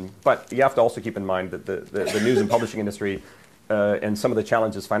 But you have to also keep in mind that the news and publishing industry and some of the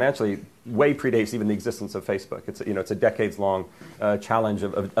challenges financially way predates even the existence of Facebook. It's a decades-long challenge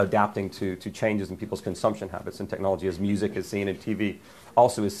of adapting to changes in people's consumption habits and technology, as music is seen and TV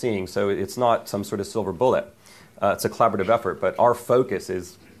also is seeing. So it's not some sort of silver bullet. It's a collaborative effort, but our focus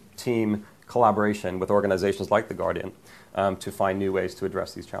is team collaboration with organizations like The Guardian to find new ways to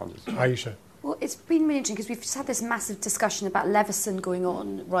address these challenges. Aisha. Well, it's been really interesting because we've just had this massive discussion about Leveson going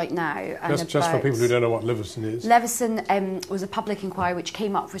on right now. And just for people who don't know what Leveson is. Leveson was a public inquiry which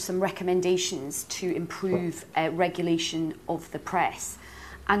came up with some recommendations to improve regulation of the press.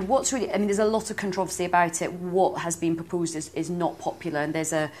 And what's really, there's a lot of controversy about it. What has been proposed is not popular, and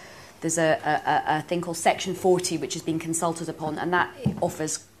there's a thing called Section 40 which is being consulted upon, and that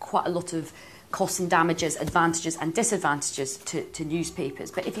offers quite a lot of costs and damages, advantages and disadvantages to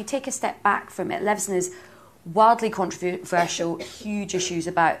newspapers. But if you take a step back from it, Leveson is wildly controversial, huge issues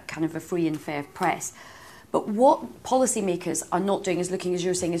about kind of a free and fair press. But what policymakers are not doing is looking, as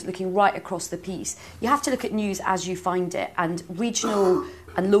you're saying, is looking right across the piece. You have to look at news as you find it, and regional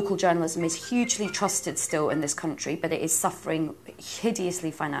and local journalism is hugely trusted still in this country, but it is suffering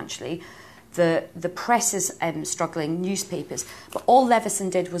hideously financially. The press is struggling, newspapers. But all Leveson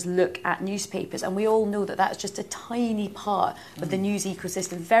did was look at newspapers, and we all know that that's just a tiny part of the news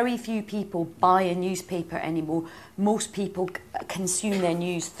ecosystem. Very few people buy a newspaper anymore. Most people consume their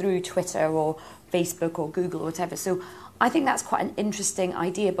news through Twitter or Facebook or Google or whatever. So I think that's quite an interesting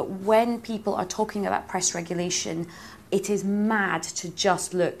idea. But when people are talking about press regulation, it is mad to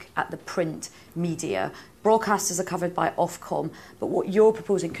just look at the print media. Broadcasters are covered by Ofcom, but what you're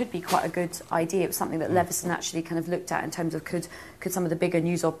proposing could be quite a good idea. It was something that Leveson actually kind of looked at in terms of could some of the bigger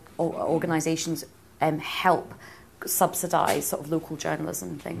news organisations help subsidise sort of local journalism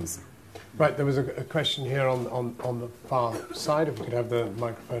and things. Right, there was a question here on the far side, if we could have the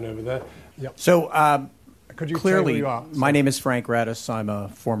microphone over there. Yep. So could you clearly, tell who you are? My name is Frank Radis. I'm a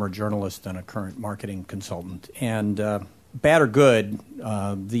former journalist and a current marketing consultant. And bad or good,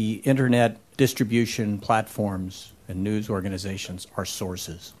 the internet distribution platforms and news organizations are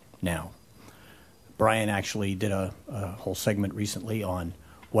sources now. Brian actually did a whole segment recently on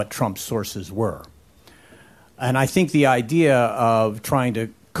what Trump's sources were. And I think the idea of trying to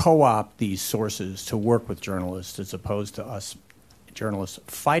co-opt these sources to work with journalists as opposed to us journalists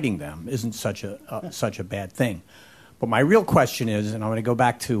fighting them isn't such a bad thing. But my real question is, and I'm going to go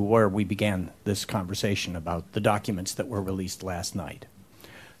back to where we began this conversation about the documents that were released last night.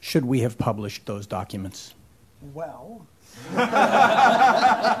 Should we have published those documents? Well,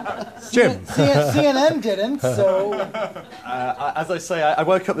 Jim. CNN didn't, so... As I say, I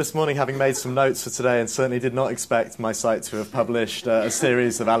woke up this morning having made some notes for today and certainly did not expect my site to have published a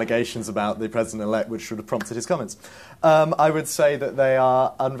series of allegations about the President-elect which should have prompted his comments. I would say that they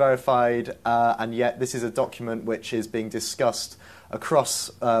are unverified, and yet this is a document which is being discussed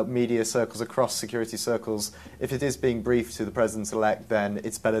across media circles, across security circles. If it is being briefed to the President-elect, then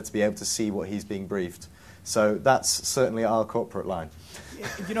it's better to be able to see what he's being briefed. So that's certainly our corporate line.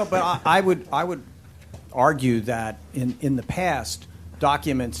 But I would argue that in the past,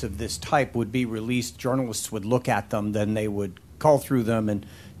 documents of this type would be released, journalists would look at them, then they would cull through them and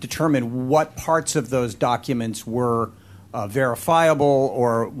determine what parts of those documents were verifiable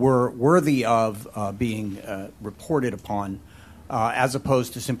or were worthy of being reported upon, as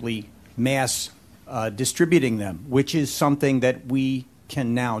opposed to simply mass distributing them, which is something that we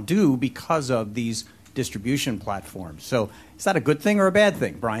can now do because of these distribution platforms. So is that a good thing or a bad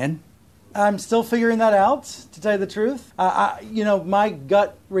thing, Brian? I'm still figuring that out, to tell you the truth. My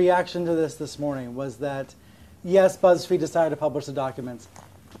gut reaction to this morning was that, yes, BuzzFeed decided to publish the documents.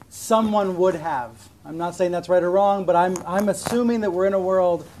 Someone would have. I'm not saying that's right or wrong, but I'm assuming that we're in a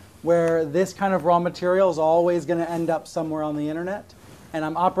world where this kind of raw material is always going to end up somewhere on the internet, and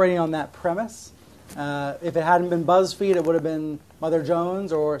I'm operating on that premise. If it hadn't been BuzzFeed, it would have been Mother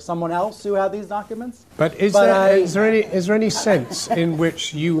Jones or someone else who had these documents. But is there any sense in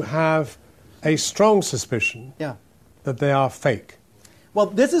which you have a strong suspicion that they are fake? Well,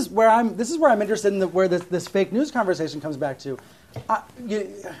 this is where I'm interested in where this fake news conversation comes back to.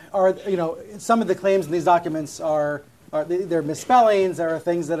 Some of the claims in these documents are they're misspellings. There are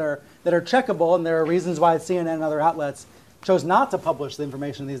things that are checkable, and there are reasons why CNN and other outlets chose not to publish the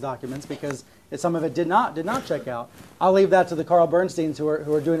information in these documents because some of it did not check out. I'll leave that to the Carl Bernsteins who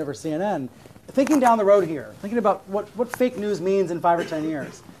are doing it for CNN. Thinking down the road here, thinking about what fake news means in 5 or 10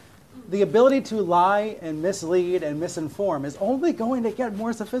 years, the ability to lie and mislead and misinform is only going to get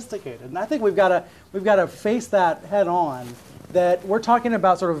more sophisticated. And I think we've got to face that head on. That we're talking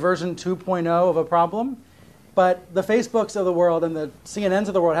about sort of version 2.0 of a problem, but the Facebooks of the world and the CNNs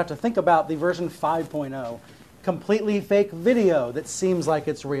of the world have to think about the version 5.0. completely fake video that seems like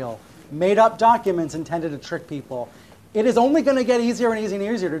it's real, made up documents intended to trick people. It is only going to get easier and easier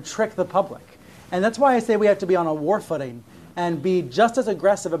and easier to trick the public. And that's why I say we have to be on a war footing and be just as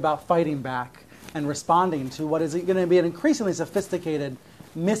aggressive about fighting back and responding to what is going to be an increasingly sophisticated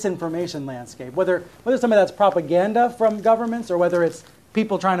misinformation landscape, whether some of that's propaganda from governments or whether it's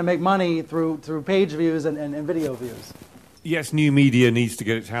people trying to make money through page views and video views. Yes, new media needs to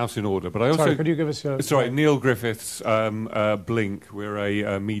get its house in order, but I also... Sorry, could you give us your... Sorry, Neil Griffiths, Blink. We're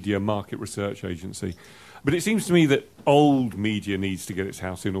a media market research agency. But it seems to me that old media needs to get its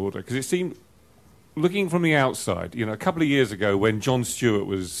house in order, because it seemed, looking from the outside, a couple of years ago when Jon Stewart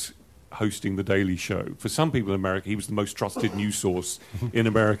was hosting The Daily Show, for some people in America, he was the most trusted news source in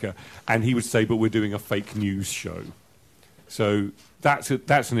America, and he would say, but we're doing a fake news show. So that's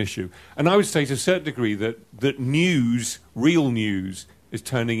an issue. And I would say to a certain degree that news, real news, is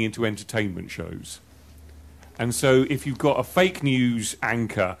turning into entertainment shows. And so if you've got a fake news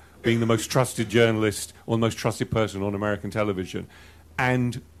anchor being the most trusted journalist or the most trusted person on American television,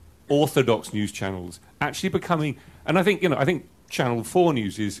 and orthodox news channels actually becoming, and I think Channel 4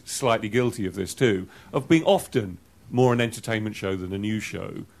 News is slightly guilty of this too, of being often more an entertainment show than a news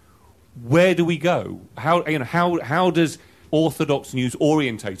show. Where do we go? How does orthodox news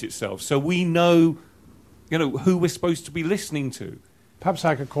orientate itself so we know who we're supposed to be listening to? Perhaps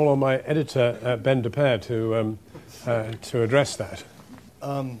I could call on my editor, Ben DePere, to address that.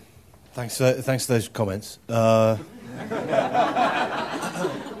 Thanks for those comments. I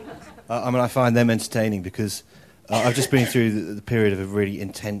find them entertaining because I've just been through the period of a really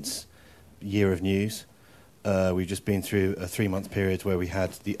intense year of news. We've just been through a 3-month period where we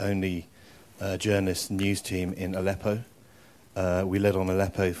had the only journalist news team in Aleppo. We led on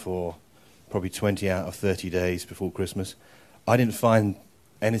Aleppo for probably 20 out of 30 days before Christmas. I didn't find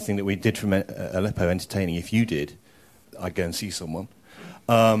anything that we did from Aleppo entertaining. If you did, I'd go and see someone.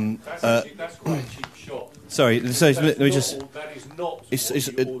 That's quite a cheap shot. Sorry, so let me just... That is not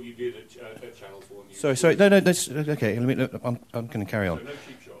all you did at Channel 4 News. Sorry, no, that's... Okay, I'm going to carry on. So no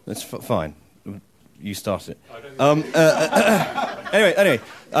cheap shot. That's fine. You start it. Anyway,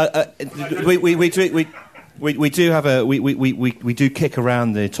 we do kick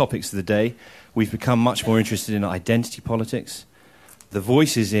around the topics of the day. We've become much more interested in identity politics. The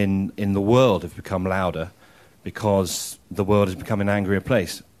voices in the world have become louder because the world has become an angrier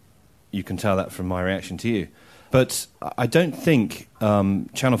place. You can tell that from my reaction to you. But I don't think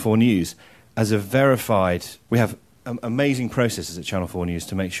Channel 4 News, as a verified... We have amazing processes at Channel 4 News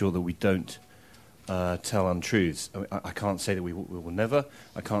to make sure that we don't tell untruths. I can't say that we will never.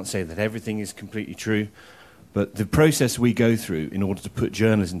 I can't say that everything is completely true. But the process we go through in order to put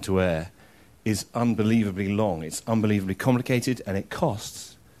journalism to air is unbelievably long. It's unbelievably complicated, and it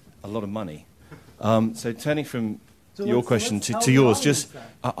costs a lot of money. So turning from your question to yours, just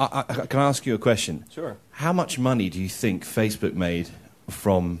I can I ask you a question? Sure. How much money do you think Facebook made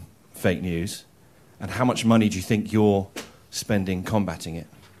from fake news, and how much money do you think you're spending combating it?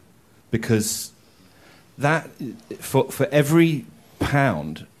 Because that for every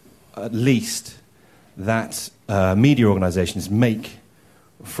pound, at least, that media organisations make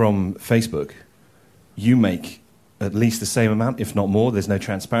from Facebook, you make at least the same amount, if not more. There's no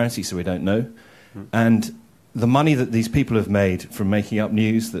transparency, so we don't know. And the money that these people have made from making up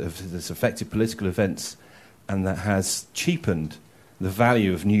news that's affected political events and that has cheapened the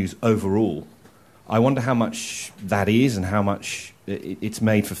value of news overall, I wonder how much that is and how much it's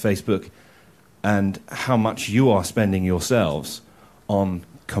made for Facebook and how much you are spending yourselves on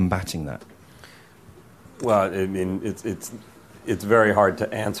combating that. Well, I mean, it's very hard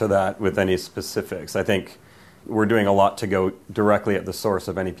to answer that with any specifics. I think we're doing a lot to go directly at the source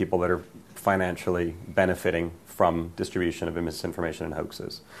of any people that are financially benefiting from distribution of misinformation and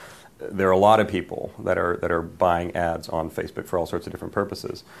hoaxes. There are a lot of people that are buying ads on Facebook for all sorts of different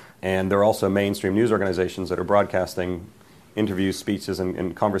purposes. And there are also mainstream news organizations that are broadcasting interviews, speeches,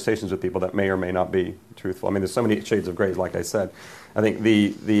 and conversations with people that may or may not be truthful. I mean, there's so many shades of gray, like I said. I think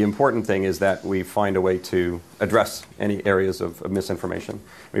the important thing is that we find a way to address any areas of misinformation.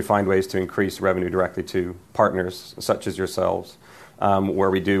 We find ways to increase revenue directly to partners such as yourselves, where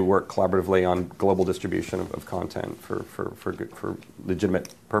we do work collaboratively on global distribution of content for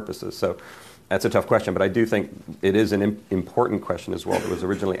legitimate purposes. So that's a tough question, but I do think it is an important question as well that was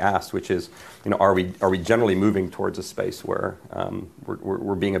originally asked, which is, are we generally moving towards a space where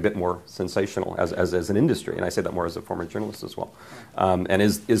we're being a bit more sensational as an industry? And I say that more as a former journalist as well. And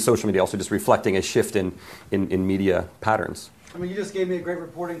is social media also just reflecting a shift in media patterns? I mean, you just gave me a great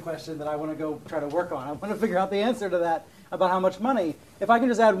reporting question that I want to go try to work on. I want to figure out the answer to that. about how much money. If I can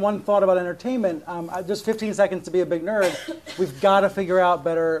just add one thought about entertainment, just 15 seconds to be a big nerd, we've got to figure out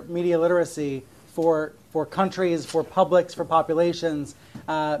better media literacy for countries, for publics, for populations.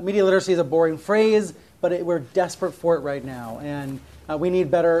 Media literacy is a boring phrase, but we're desperate for it right now. And we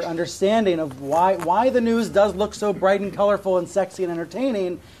need better understanding of why the news does look so bright and colorful and sexy and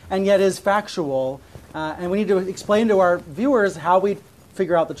entertaining, and yet is factual. And we need to explain to our viewers how we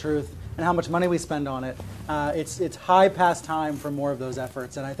figure out the truth and how much money we spend on it. It's high past time for more of those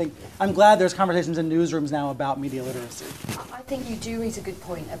efforts. And I'm glad there's conversations in newsrooms now about media literacy. I think you do raise a good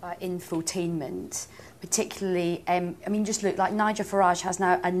point about infotainment, particularly, just look, like Nigel Farage has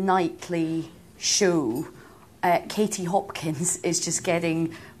now a nightly show. Katie Hopkins is just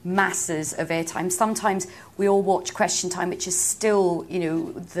getting masses of airtime. Sometimes we all watch Question Time, which is still,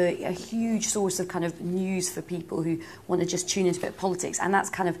 a huge source of kind of news for people who want to just tune into a bit of politics. And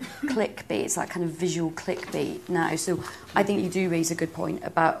that's kind of clickbait. It's that kind of visual clickbait now. So I think you do raise a good point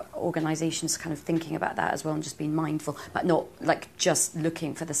about organisations kind of thinking about that as well and just being mindful, but not like just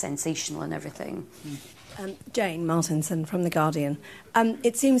looking for the sensational and everything. Jane Martinson from The Guardian.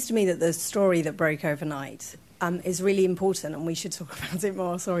 It seems to me that the story that broke overnight is really important, and we should talk about it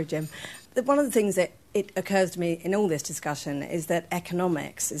more. Sorry, Jim. One of the things that it occurs to me in all this discussion is that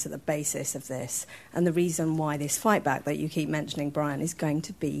economics is at the basis of this, and the reason why this fight back that you keep mentioning, Brian, is going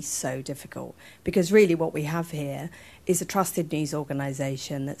to be so difficult. Because really what we have here is a trusted news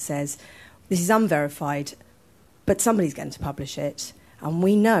organisation that says, this is unverified, but somebody's going to publish it, and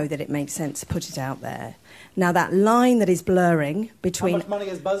we know that it makes sense to put it out there. Now, that line that is blurring between... How much money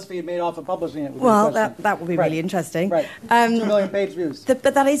has BuzzFeed made off of publishing it? Well, that would be really interesting. Right. 2 million page views. But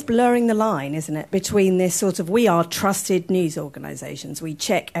that is blurring the line, isn't it, between this sort of, we are trusted news organisations, we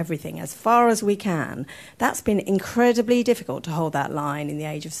check everything as far as we can. That's been incredibly difficult to hold that line in the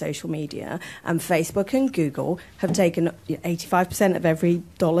age of social media. And Facebook and Google have taken 85% of every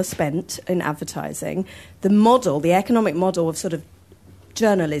dollar spent in advertising. The economic model of sort of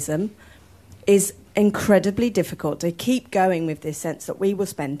journalism is incredibly difficult to keep going with this sense that we will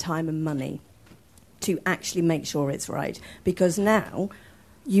spend time and money to actually make sure it's right. Because now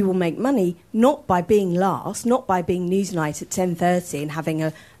you will make money not by being last, not by being Newsnight at 10:30 and having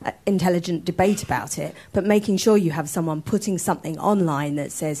an intelligent debate about it, but making sure you have someone putting something online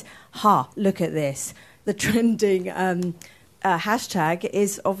that says, look at this. The trending hashtag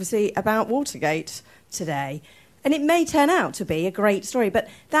is obviously about Watergate today. And it may turn out to be a great story, but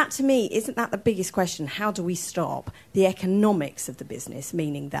that, to me, isn't that the biggest question? How do we stop the economics of the business,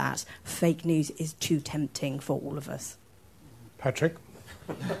 meaning that fake news is too tempting for all of us? Patrick?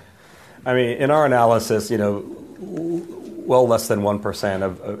 I mean, in our analysis, well less than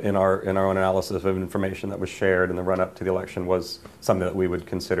 1% in our own analysis of information that was shared in the run-up to the election was something that we would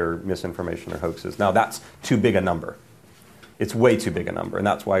consider misinformation or hoaxes. Now, that's too big a number. It's way too big a number, and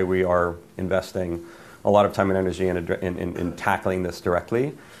that's why we are investing a lot of time and energy in tackling this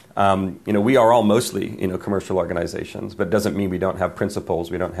directly. We are all mostly commercial organizations, but it doesn't mean we don't have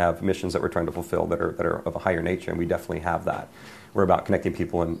principles, we don't have missions that we're trying to fulfill that are of a higher nature, and we definitely have that. We're about connecting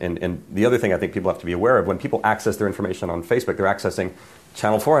people, and the other thing I think people have to be aware of, when people access their information on Facebook, they're accessing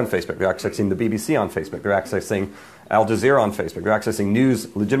Channel 4 on Facebook, they're accessing the BBC on Facebook, they're accessing Al Jazeera on Facebook, they're accessing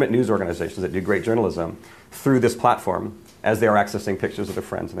legitimate news organizations that do great journalism through this platform as they are accessing pictures of their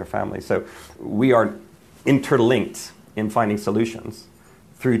friends and their family. So we are interlinked in finding solutions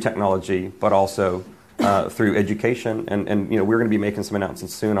through technology, but also through education. And we're going to be making some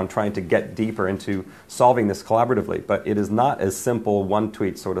announcements soon on trying to get deeper into solving this collaboratively. But it is not as simple one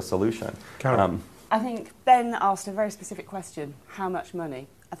tweet sort of solution. I think Ben asked a very specific question: how much money?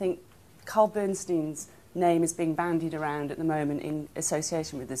 I think Carl Bernstein's name is being bandied around at the moment in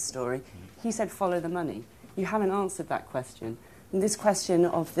association with this story. He said, "Follow the money." You haven't answered that question. And this question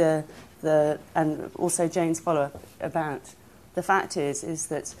of and also Jane's follow-up about the fact is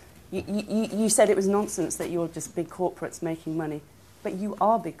that you said it was nonsense that you're just big corporates making money, but you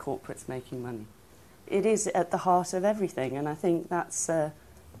are big corporates making money. It is at the heart of everything, and I think that's well,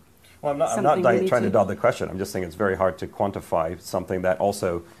 I'm not trying to dodge the question. I'm just saying it's very hard to quantify something that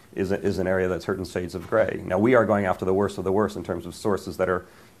also is an area that's certain shades of gray. Now, we are going after the worst of the worst in terms of sources that are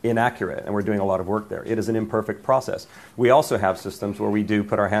inaccurate, and we're doing a lot of work there. It is an imperfect process. We also have systems where we do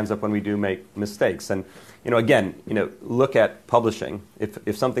put our hands up when we do make mistakes. And, look at publishing.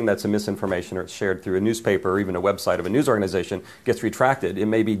 If something that's a misinformation or it's shared through a newspaper or even a website of a news organization gets retracted, it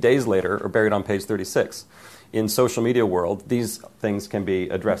may be days later or buried on page 36. In social media world, these things can be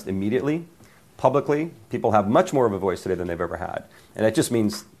addressed immediately, publicly. People have much more of a voice today than they've ever had. And that just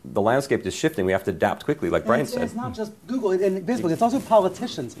means the landscape is shifting. We have to adapt quickly, like Brian said. It's not just Google and Facebook. It's also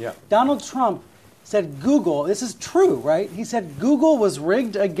politicians. Yeah. Donald Trump said Google, this is true, right? He said Google was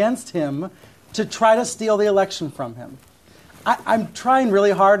rigged against him to try to steal the election from him. I'm trying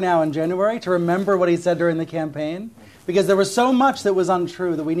really hard now in January to remember what he said during the campaign, because there was so much that was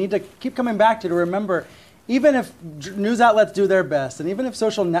untrue that we need to keep coming back to remember, even if news outlets do their best, and even if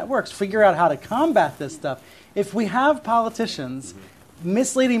social networks figure out how to combat this stuff, if we have politicians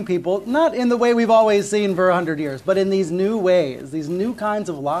misleading people, not in the way we've always seen for 100 years, but in these new ways, these new kinds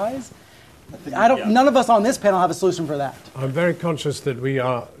of lies, none of us on this panel have a solution for that. I'm very conscious that we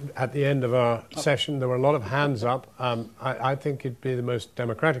are at the end of our session. There were a lot of hands up. I think it'd be the most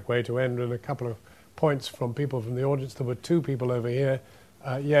democratic way to end with a couple of points from people from the audience. There were two people over here.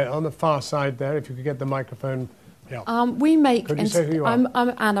 On the far side there, if you could get the microphone. Yeah. We make. Could you say who you are? I'm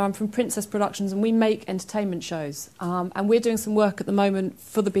Anna. I'm from Princess Productions, and we make entertainment shows. And we're doing some work at the moment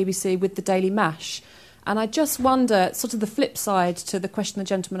for the BBC with the Daily Mash. And I just wonder, sort of the flip side to the question the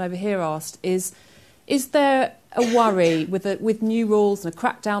gentleman over here asked is there a worry with new rules and a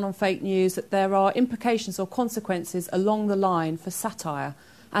crackdown on fake news that there are implications or consequences along the line for satire?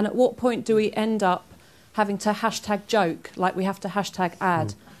 And at what point do we end up having to hashtag joke like we have to hashtag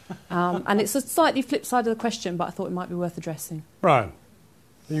ad? And it's a slightly flip side of the question, but I thought it might be worth addressing. Brian,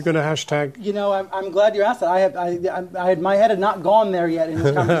 are you going to hashtag? You know, I'm glad you asked that. My head had not gone there yet in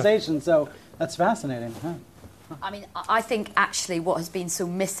this conversation, so that's fascinating. Huh. I mean, I think actually what has been so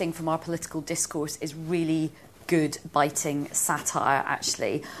missing from our political discourse is really good biting satire,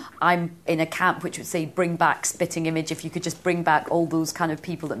 actually. I'm in a camp which would say bring back Spitting Image, if you could just bring back all those kind of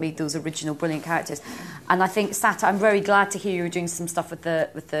people that made those original brilliant characters. And I think satire, I'm very glad to hear you were doing some stuff with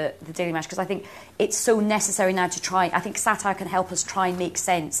the Daily Mash, because I think it's so necessary now to try. I think satire can help us try and make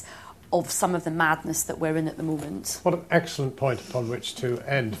sense of some of the madness that we're in at the moment. What an excellent point upon which to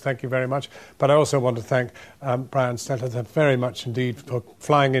end. Thank you very much. But I also want to thank Brian Stelter very much indeed for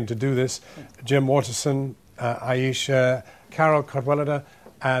flying in to do this. Jim Waterson, Aisha, Carol Cadwallader,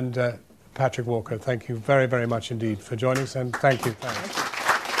 and Patrick Walker. Thank you very, very much indeed for joining us, and thank you.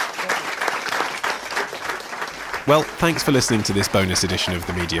 Well, thanks for listening to this bonus edition of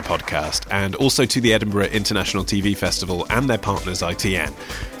the Media Podcast, and also to the Edinburgh International TV Festival and their partners ITN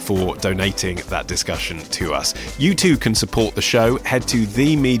for donating that discussion to us. You too can support the show. Head to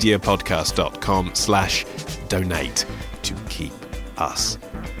themediapodcast.com/donate to keep us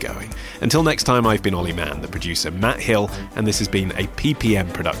going. Until next time, I've been Olly Mann, the producer Matt Hill, and this has been a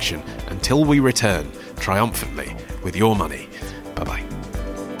PPM production. Until we return triumphantly with your money. Bye-bye.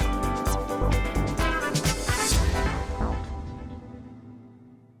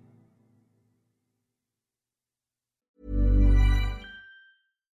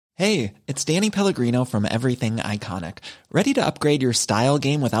 Hey, it's Danny Pellegrino from Everything Iconic. Ready to upgrade your style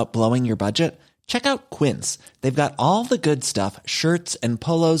game without blowing your budget? Check out Quince. They've got all the good stuff, shirts and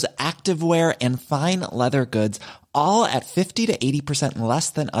polos, activewear, and fine leather goods, all at 50 to 80% less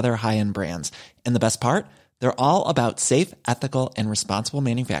than other high-end brands. And the best part? They're all about safe, ethical, and responsible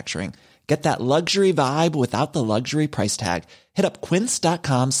manufacturing. Get that luxury vibe without the luxury price tag. Hit up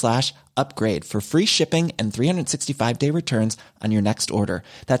quince.com/upgrade for free shipping and 365-day returns on your next order.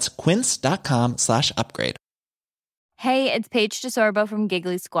 That's quince.com/upgrade. Hey, it's Paige DeSorbo from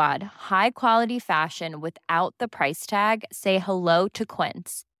Giggly Squad. High quality fashion without the price tag. Say hello to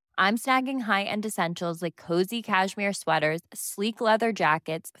Quince. I'm snagging high-end essentials like cozy cashmere sweaters, sleek leather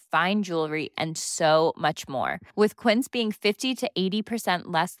jackets, fine jewelry, and so much more. With Quince being 50 to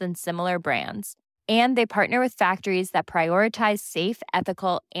 80% less than similar brands. And they partner with factories that prioritize safe,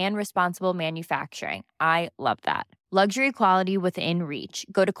 ethical, and responsible manufacturing. I love that. Luxury quality within reach.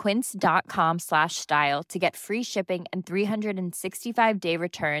 Go to quince.com/style to get free shipping and 365-day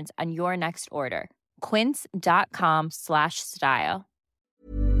returns on your next order. Quince.com/style.